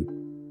lawsuit.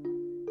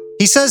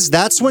 He says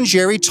that's when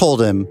Jerry told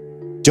him,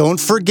 "Don't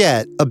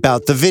forget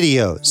about the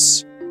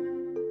videos."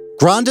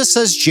 Granda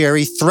says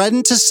Jerry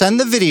threatened to send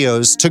the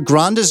videos to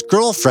Granda's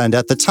girlfriend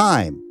at the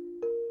time.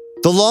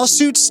 The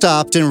lawsuit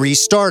stopped and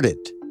restarted.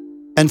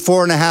 And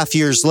 4.5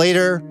 years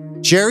later,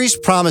 Jerry's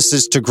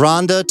promises to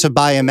Granda to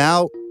buy him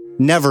out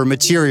never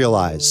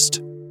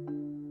materialized.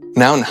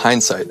 Now in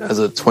hindsight, as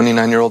a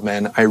 29-year-old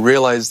man, I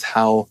realized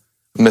how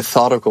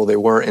methodical they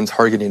were in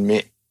targeting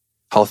me,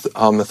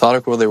 how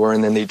methodical they were,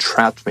 and then they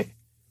trapped me.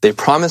 They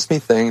promised me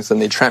things, and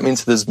they trapped me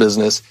into this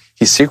business.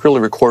 He secretly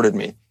recorded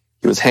me.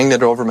 He was hanging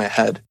it over my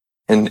head,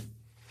 and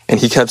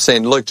he kept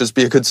saying, "Look, just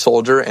be a good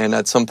soldier, and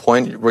at some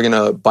point, we're going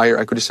to buy your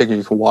equity stake and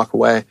you can walk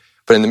away."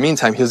 But in the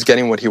meantime, he was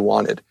getting what he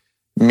wanted.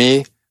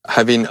 Me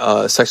having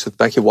sex with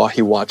Becky while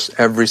he watched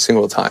every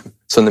single time.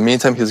 So in the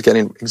meantime, he was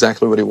getting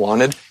exactly what he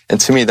wanted, and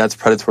to me, that's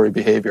predatory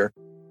behavior.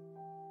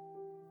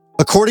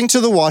 According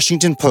to the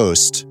Washington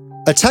Post,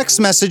 a text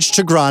message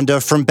to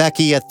Granda from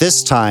Becky at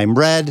this time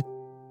read,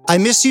 "I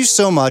miss you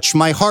so much,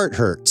 my heart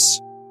hurts."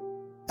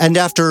 And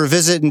after a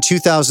visit in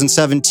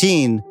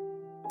 2017,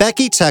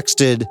 Becky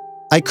texted,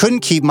 "I couldn't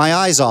keep my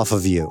eyes off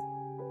of you."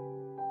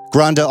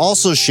 Granda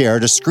also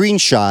shared a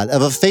screenshot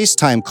of a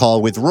FaceTime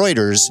call with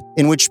Reuters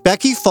in which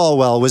Becky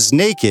Falwell was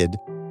naked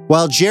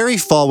while Jerry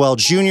Falwell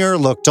Jr.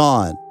 looked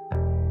on.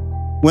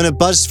 When a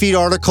BuzzFeed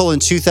article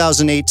in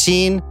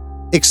 2018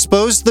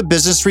 exposed the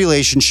business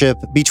relationship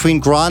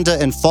between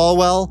Granda and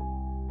Falwell,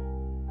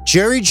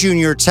 Jerry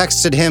Jr.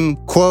 texted him,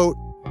 quote,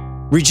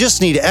 "We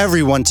just need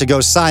everyone to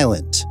go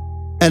silent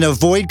and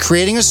avoid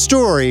creating a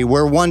story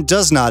where one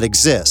does not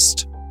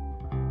exist."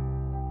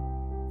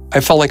 I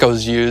felt like I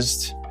was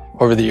used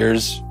over the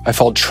years. I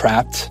felt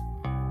trapped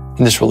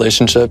in this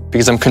relationship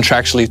because I'm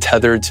contractually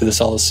tethered to this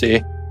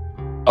LLC.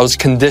 I was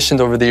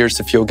conditioned over the years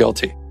to feel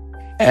guilty.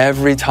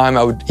 Every time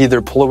I would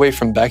either pull away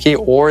from Becky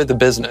or the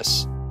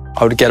business,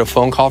 I would get a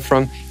phone call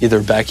from either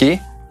Becky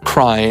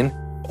crying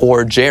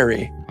or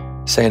Jerry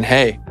saying,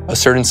 "Hey, a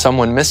certain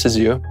someone misses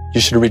you.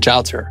 You should reach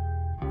out to her."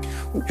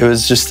 It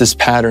was just this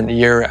pattern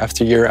year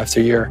after year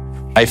after year.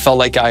 I felt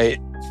like I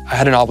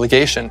had an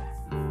obligation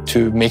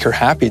to make her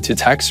happy, to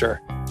text her,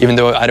 even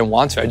though I didn't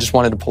want to. I just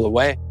wanted to pull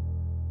away.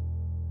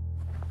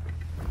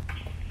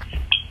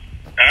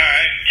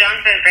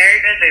 John's been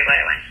very busy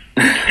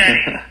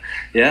lately.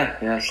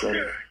 Yeah, steady.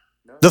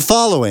 The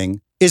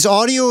following is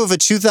audio of a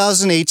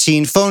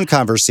 2018 phone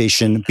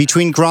conversation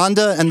between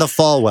Granda and the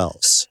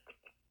Falwells.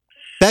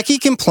 Becky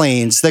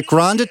complains that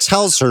Granda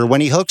tells her when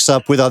he hooks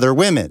up with other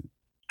women.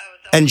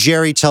 And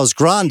Jerry tells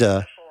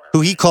Granda,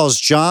 who he calls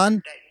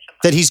John,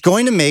 that he's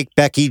going to make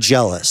Becky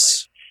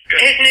jealous.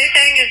 His new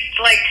thing is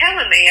like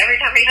telling me every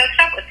time he hooks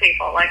up with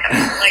people, like I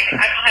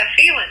don't have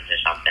feelings or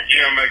something.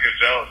 You're going to make us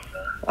jealous.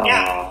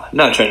 Yeah.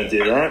 Not trying to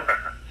do that.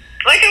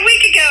 Like a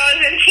week ago, I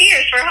was in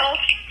tears for a whole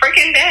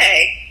freaking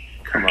day.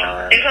 Come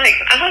on. He's like,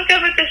 I hooked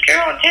up with this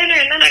girl on Tinder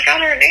and then I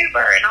got her an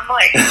Uber. And I'm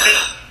like,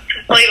 just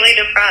completely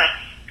depressed.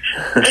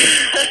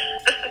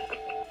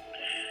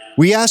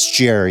 We asked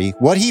Jerry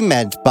what he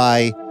meant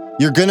by,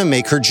 "You're gonna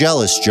make her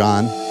jealous,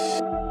 John."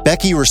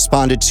 Becky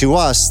responded to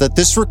us that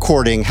this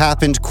recording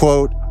happened,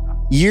 quote,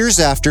 years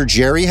after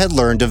Jerry had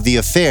learned of the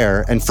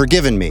affair and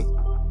forgiven me,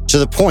 to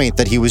the point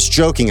that he was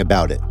joking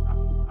about it.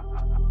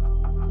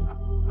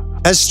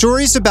 As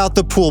stories about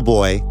the pool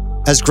boy,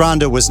 as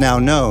Granda was now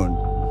known,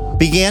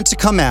 began to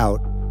come out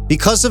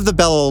because of the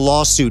Bellow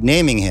lawsuit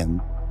naming him,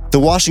 the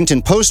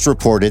Washington Post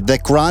reported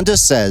that Granda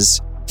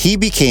says he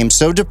became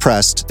so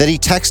depressed that he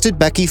texted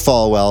Becky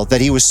Falwell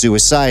that he was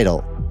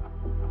suicidal.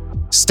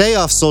 "Stay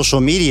off social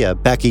media,"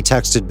 Becky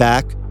texted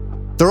back.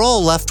 "They're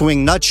all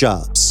left-wing nut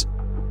jobs."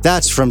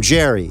 That's from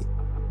Jerry.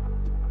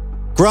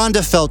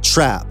 Granda felt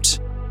trapped,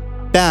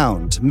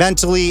 bound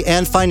mentally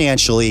and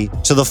financially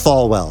to the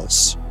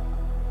Falwells.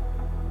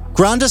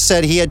 Granda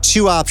said he had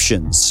two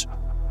options: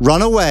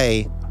 run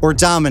away or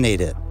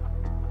dominate it.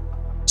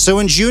 So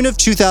in June of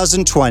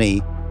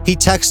 2020, he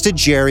texted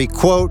Jerry,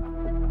 quote,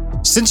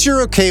 "Since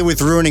you're okay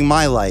with ruining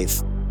my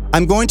life,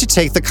 I'm going to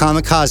take the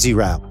kamikaze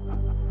route.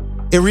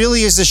 It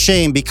really is a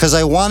shame because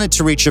I wanted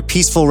to reach a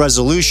peaceful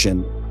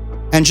resolution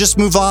and just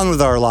move on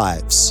with our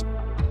lives.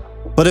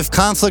 But if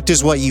conflict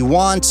is what you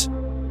want,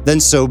 then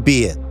so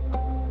be it."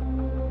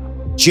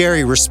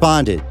 Jerry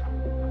responded,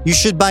 "You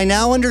should by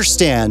now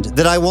understand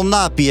that I will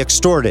not be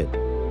extorted.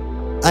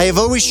 I have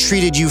always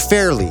treated you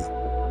fairly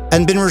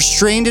and been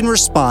restrained in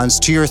response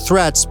to your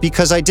threats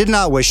because I did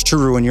not wish to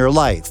ruin your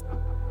life.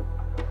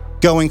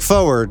 Going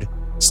forward,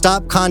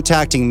 stop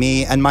contacting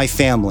me and my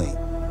family."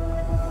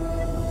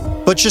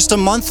 But just a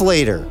month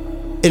later,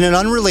 in an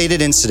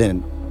unrelated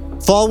incident,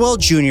 Falwell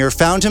Jr.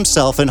 found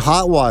himself in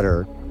hot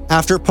water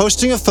after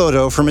posting a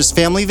photo from his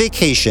family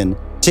vacation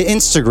to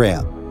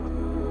Instagram.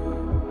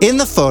 In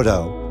the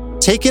photo,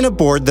 taken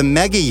aboard the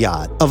mega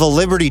yacht of a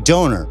Liberty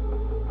donor,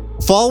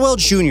 Falwell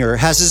Jr.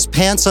 has his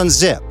pants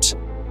unzipped,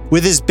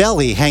 with his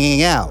belly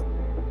hanging out,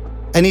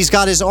 and he's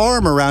got his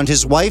arm around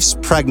his wife's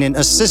pregnant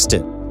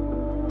assistant,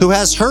 who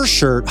has her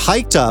shirt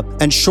hiked up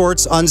and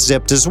shorts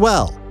unzipped as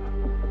well.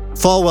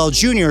 Falwell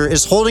Jr.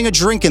 is holding a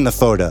drink in the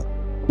photo,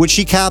 which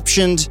he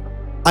captioned,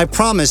 "I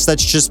promise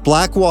that's just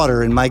black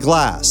water in my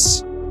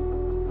glass."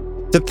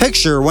 The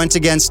picture went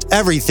against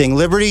everything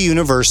Liberty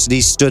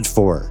University stood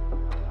for.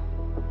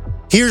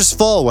 Here's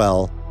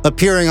Falwell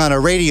appearing on a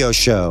radio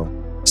show,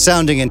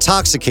 sounding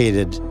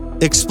intoxicated,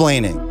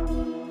 explaining.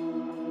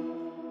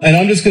 And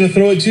I'm just going to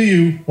throw it to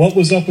you. What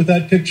was up with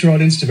that picture on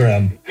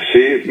Instagram?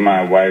 She's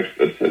my wife's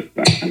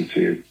assistant, and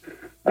she's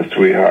a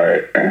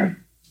sweetheart. And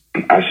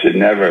I should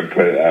never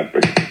put it up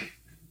and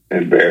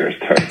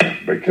embarrassed her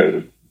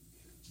because,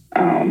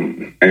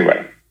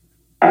 anyway,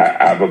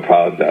 I've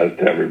apologized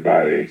to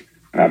everybody,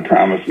 and I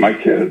promise my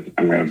kids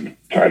I'm going to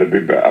try to be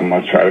better. I'm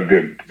going to try to be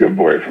a good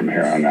boy from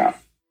here on out.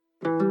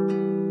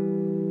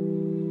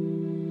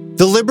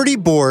 The Liberty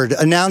Board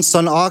announced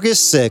on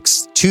August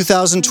 6,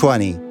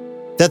 2020,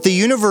 that the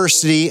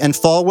university and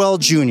Falwell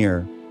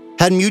Jr.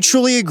 had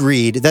mutually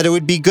agreed that it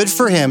would be good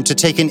for him to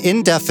take an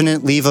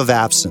indefinite leave of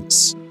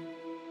absence.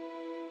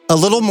 A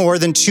little more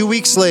than 2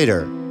 weeks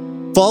later,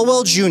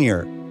 Falwell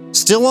Jr.,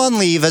 still on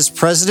leave as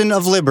president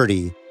of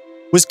Liberty,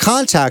 was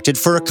contacted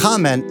for a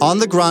comment on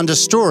the Granda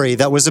story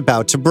that was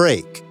about to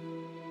break.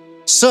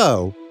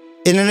 So,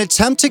 in an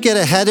attempt to get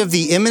ahead of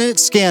the imminent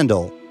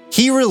scandal,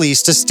 he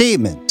released a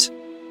statement,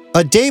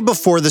 a day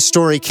before the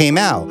story came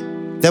out,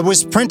 that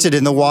was printed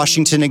in the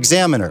Washington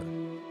Examiner.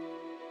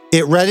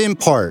 It read in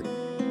part,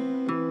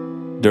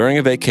 "During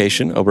a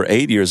vacation over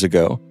 8 years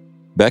ago,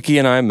 Becky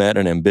and I met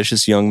an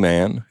ambitious young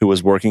man who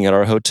was working at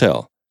our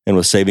hotel and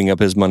was saving up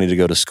his money to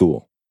go to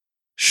school.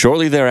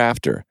 Shortly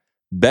thereafter,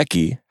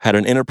 Becky had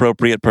an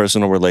inappropriate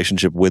personal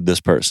relationship with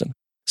this person,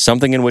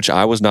 something in which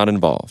I was not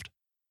involved.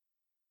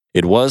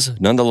 It was,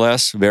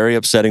 nonetheless, very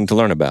upsetting to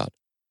learn about.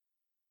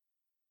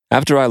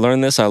 After I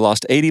learned this, I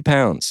lost 80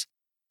 pounds,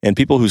 and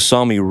people who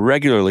saw me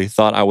regularly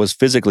thought I was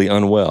physically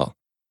unwell,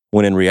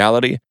 when in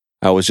reality,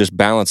 I was just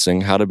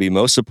balancing how to be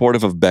most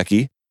supportive of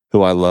Becky,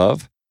 who I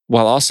love,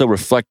 while also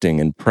reflecting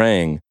and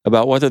praying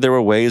about whether there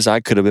were ways I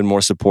could have been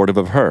more supportive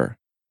of her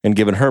and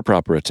given her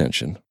proper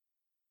attention.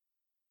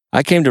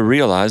 I came to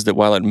realize that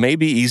while it may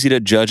be easy to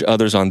judge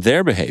others on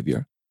their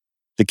behavior,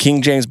 the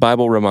King James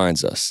Bible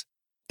reminds us,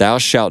 'Thou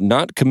shalt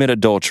not commit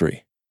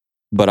adultery.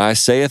 But I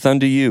saith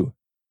unto you,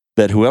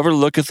 that whoever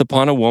looketh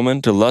upon a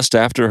woman to lust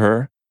after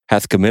her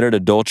hath committed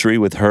adultery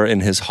with her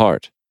in his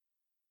heart.'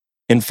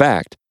 In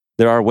fact,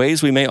 there are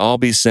ways we may all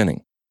be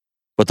sinning,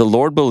 but the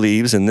Lord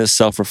believes in this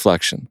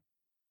self-reflection.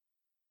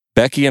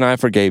 Becky and I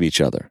forgave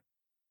each other,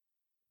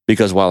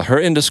 because while her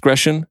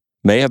indiscretion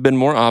may have been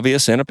more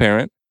obvious and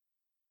apparent,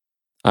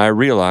 I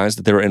realized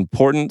that there were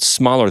important,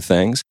 smaller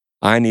things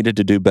I needed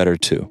to do better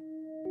too."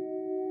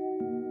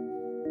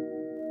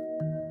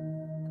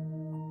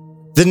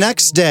 The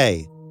next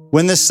day,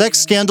 when the sex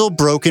scandal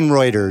broke in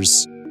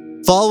Reuters,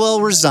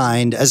 Falwell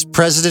resigned as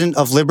president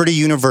of Liberty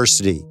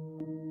University,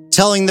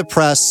 telling the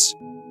press,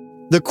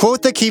 "The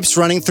quote that keeps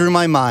running through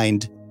my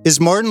mind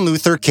is Martin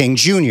Luther King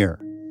Jr.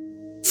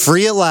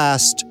 Free at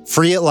last,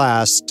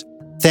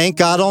 thank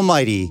God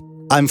Almighty,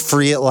 I'm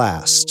free at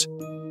last."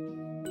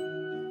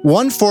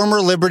 One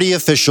former Liberty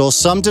official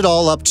summed it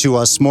all up to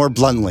us more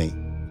bluntly,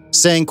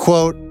 saying,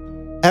 quote,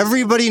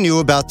 "Everybody knew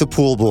about the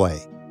pool boy.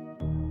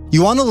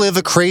 You want to live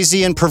a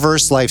crazy and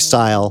perverse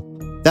lifestyle,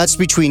 that's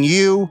between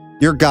you,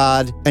 your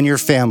God, and your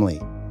family.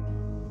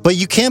 But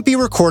you can't be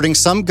recording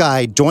some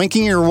guy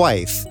doinking your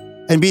wife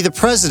and be the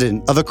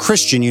president of a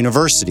Christian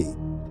university."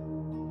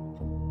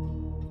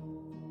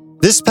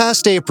 This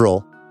past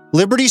April,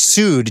 Liberty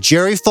sued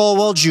Jerry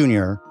Falwell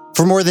Jr.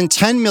 for more than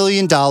 $10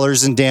 million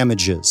in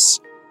damages,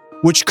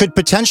 which could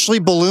potentially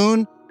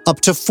balloon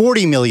up to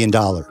 $40 million,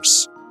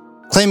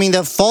 claiming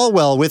that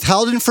Falwell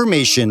withheld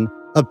information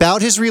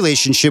about his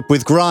relationship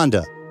with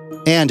Granda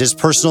and his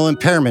personal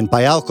impairment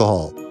by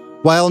alcohol,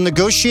 while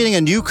negotiating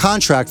a new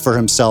contract for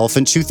himself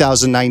in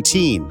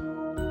 2019.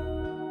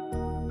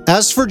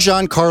 As for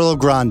Giancarlo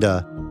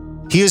Granda,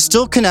 he is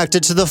still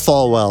connected to the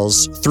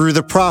Falwells through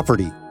the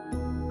property.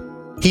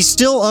 He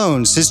still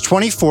owns his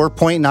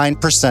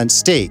 24.9%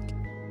 stake,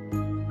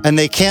 and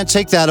they can't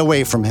take that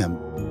away from him.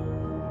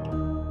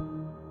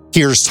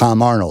 Here's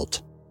Tom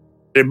Arnold.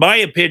 In my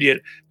opinion,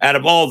 out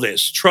of all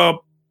this,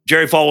 Trump,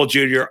 Jerry Falwell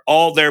Jr.,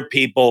 all their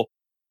people,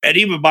 and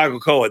even Michael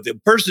Cohen, the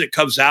person that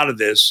comes out of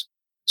this,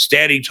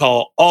 standing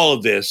tall, all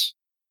of this,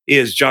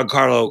 is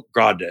Giancarlo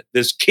Granda.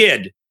 This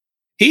kid,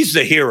 he's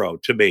the hero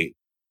to me.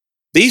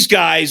 These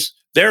guys,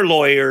 their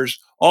lawyers,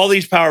 all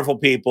these powerful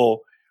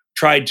people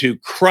tried to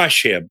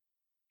crush him.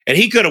 And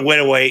he could have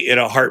went away in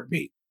a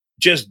heartbeat,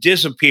 just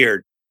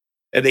disappeared.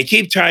 And they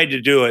keep trying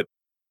to do it.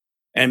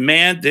 And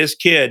man, this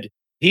kid,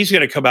 he's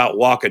going to come out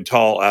walking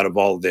tall out of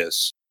all of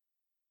this.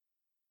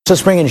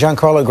 Let's bring in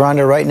Giancarlo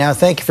Granda right now.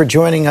 Thank you for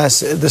joining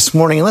us this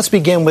morning. And let's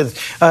begin with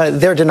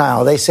their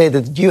denial. They say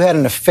that you had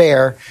an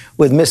affair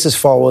with Mrs.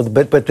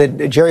 Falwell, but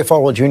that Jerry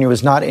Falwell Jr.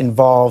 was not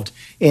involved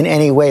in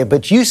any way.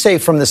 But you say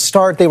from the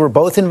start they were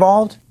both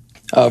involved?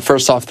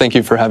 First off, thank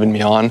you for having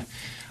me on.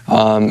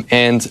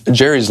 And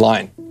Jerry's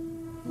lying.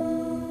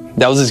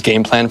 That was his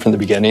game plan from the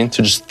beginning,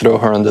 to just throw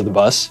her under the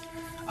bus,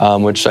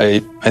 which I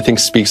think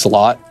speaks a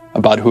lot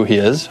about who he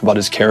is, about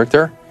his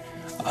character.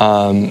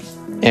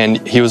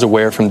 And he was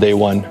aware from day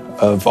one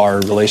of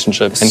our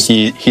relationship, and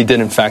he did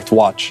in fact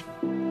watch.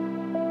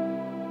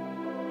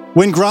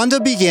 When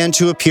Granda began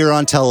to appear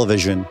on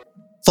television,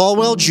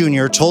 Falwell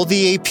Jr. told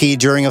the AP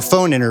during a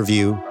phone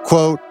interview,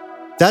 quote,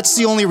 "That's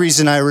the only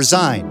reason I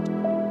resigned,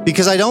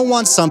 because I don't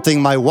want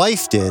something my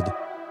wife did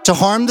to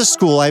harm the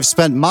school I've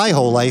spent my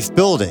whole life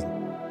building.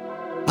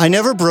 I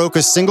never broke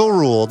a single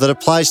rule that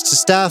applies to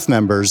staff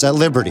members at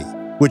Liberty,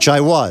 which I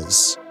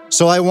was,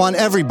 so I want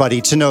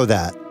everybody to know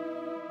that."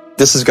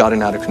 This has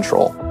gotten out of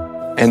control,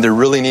 and there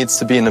really needs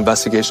to be an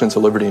investigation into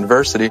Liberty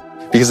University,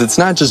 because it's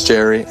not just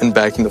Jerry and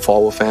backing the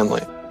Falwell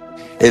family.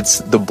 It's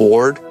the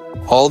board,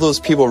 all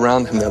those people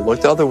around him that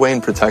looked the other way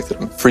and protected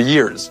him for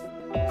years.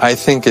 I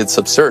think it's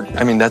absurd.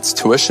 I mean, that's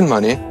tuition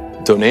money,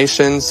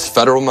 donations,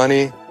 federal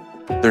money.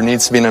 There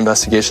needs to be an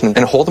investigation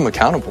and hold them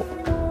accountable.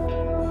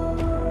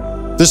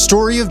 The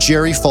story of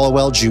Jerry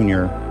Falwell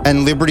Jr.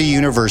 and Liberty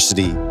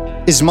University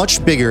is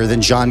much bigger than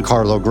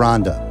Giancarlo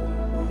Granda.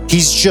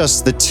 He's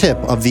just the tip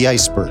of the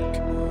iceberg.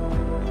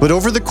 But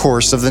over the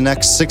course of the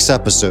next 6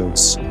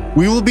 episodes,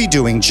 we will be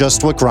doing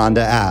just what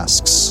Granda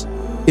asks,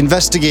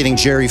 investigating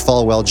Jerry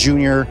Falwell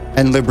Jr.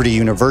 and Liberty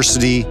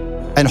University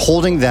and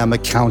holding them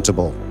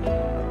accountable.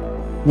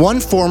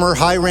 One former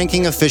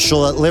high-ranking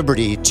official at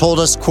Liberty told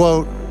us,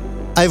 quote,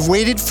 "I've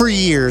waited for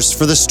years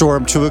for the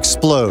storm to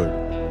explode,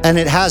 and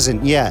it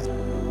hasn't yet.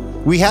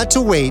 We had to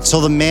wait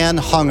till the man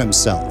hung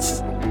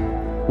himself."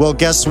 Well,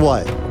 guess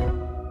what?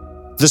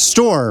 The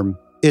storm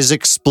is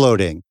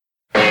exploding.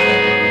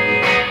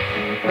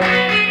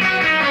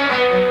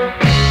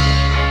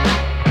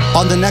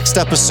 On the next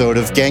episode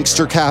of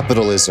Gangster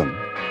Capitalism,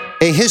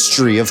 a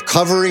history of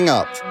covering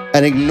up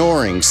and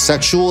ignoring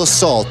sexual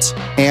assault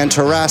and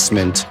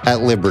harassment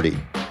at Liberty.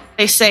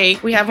 They say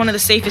we have one of the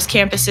safest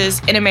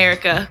campuses in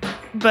America,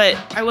 but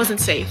I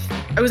wasn't safe.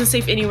 I wasn't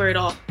safe anywhere at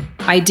all.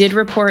 I did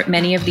report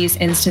many of these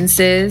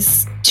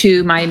instances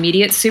to my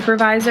immediate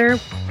supervisor,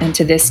 and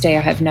to this day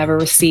I have never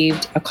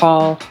received a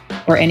call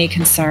or any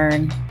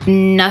concern.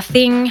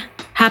 Nothing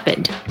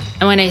happened.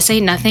 And when I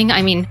say nothing,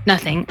 I mean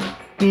nothing.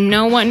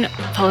 No one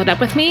followed up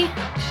with me.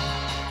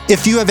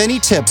 If you have any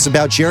tips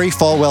about Jerry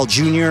Falwell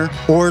Jr.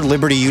 or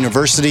Liberty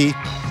University,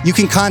 you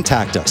can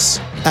contact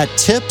us at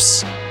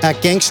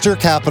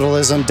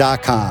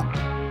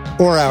tips@gangstercapitalism.com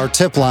or our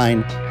tip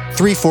line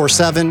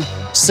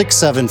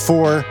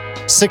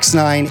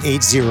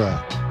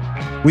 347-674-6980.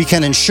 We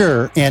can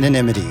ensure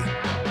anonymity.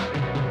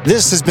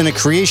 This has been a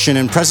creation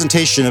and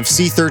presentation of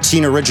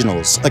C13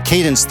 Originals, a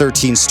Cadence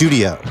 13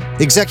 studio.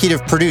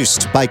 Executive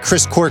produced by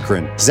Chris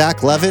Corcoran,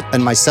 Zach Levitt,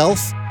 and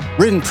myself.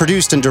 Written,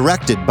 produced, and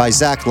directed by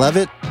Zach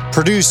Levitt.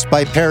 Produced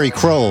by Perry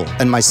Kroll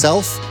and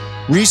myself.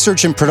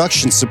 Research and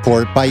production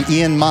support by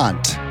Ian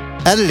Mont.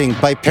 Editing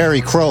by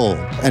Perry Kroll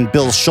and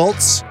Bill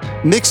Schultz.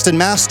 Mixed and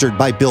mastered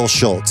by Bill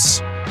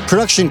Schultz.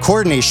 Production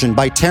coordination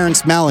by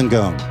Terrence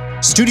Malangone.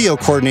 Studio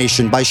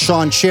coordination by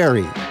Sean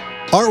Cherry.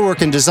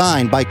 Artwork and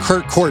design by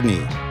Kurt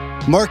Courtney.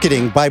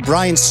 Marketing by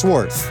Brian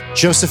Swarth,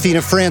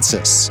 Josephina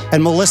Francis,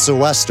 and Melissa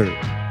Wester.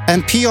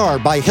 And PR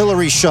by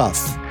Hillary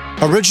Schuff.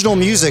 Original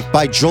music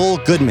by Joel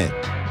Goodman.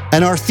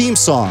 And our theme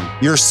song,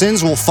 Your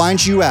Sins Will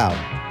Find You Out,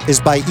 is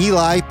by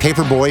Eli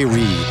Paperboy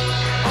Reed.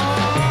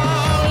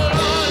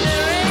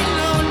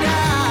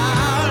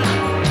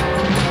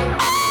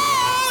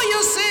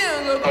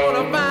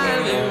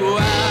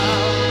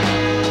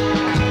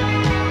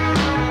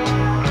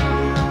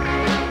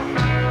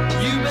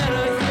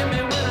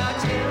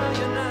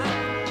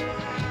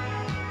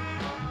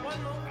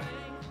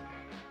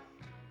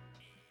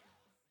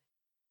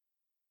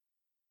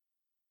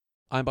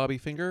 I'm Bobby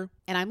Finger.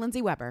 And I'm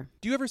Lindsay Weber.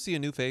 Do you ever see a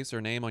new face or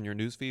name on your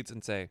news feeds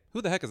and say,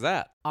 who the heck is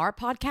that? Our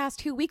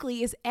podcast, Who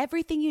Weekly, is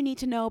everything you need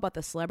to know about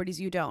the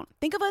celebrities you don't.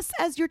 Think of us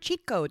as your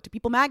cheat code to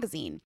People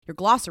Magazine, your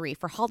glossary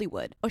for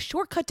Hollywood, a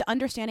shortcut to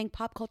understanding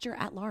pop culture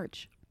at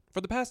large. For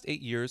the past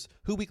 8 years,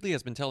 Who Weekly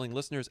has been telling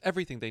listeners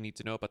everything they need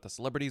to know about the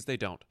celebrities they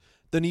don't.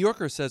 The New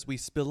Yorker says we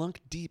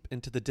spelunk deep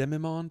into the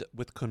demi-monde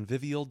with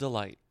convivial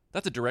delight.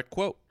 That's a direct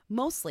quote.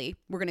 Mostly,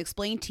 we're going to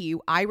explain to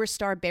you Irish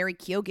star Barry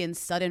Keoghan's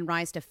sudden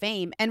rise to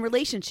fame and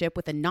relationship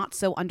with a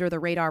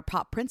not-so-under-the-radar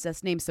pop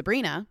princess named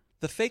Sabrina.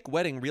 The fake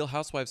wedding Real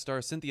Housewives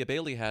star Cynthia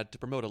Bailey had to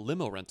promote a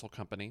limo rental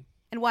company.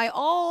 And why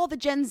all the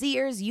Gen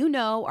Zers you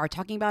know are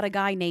talking about a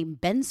guy named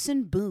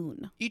Benson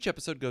Boone. Each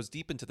episode goes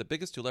deep into the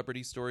biggest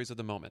celebrity stories of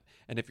the moment.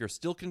 And if you're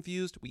still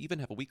confused, we even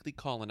have a weekly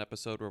call-in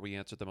episode where we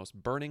answer the most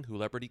burning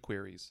Who-lebrity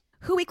queries.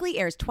 Who Weekly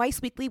airs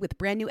twice weekly with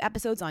brand new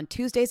episodes on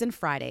Tuesdays and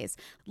Fridays.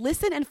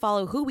 Listen and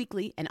follow Who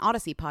Weekly, an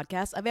Odyssey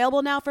podcast,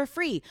 available now for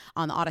free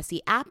on the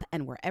Odyssey app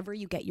and wherever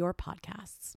you get your podcasts.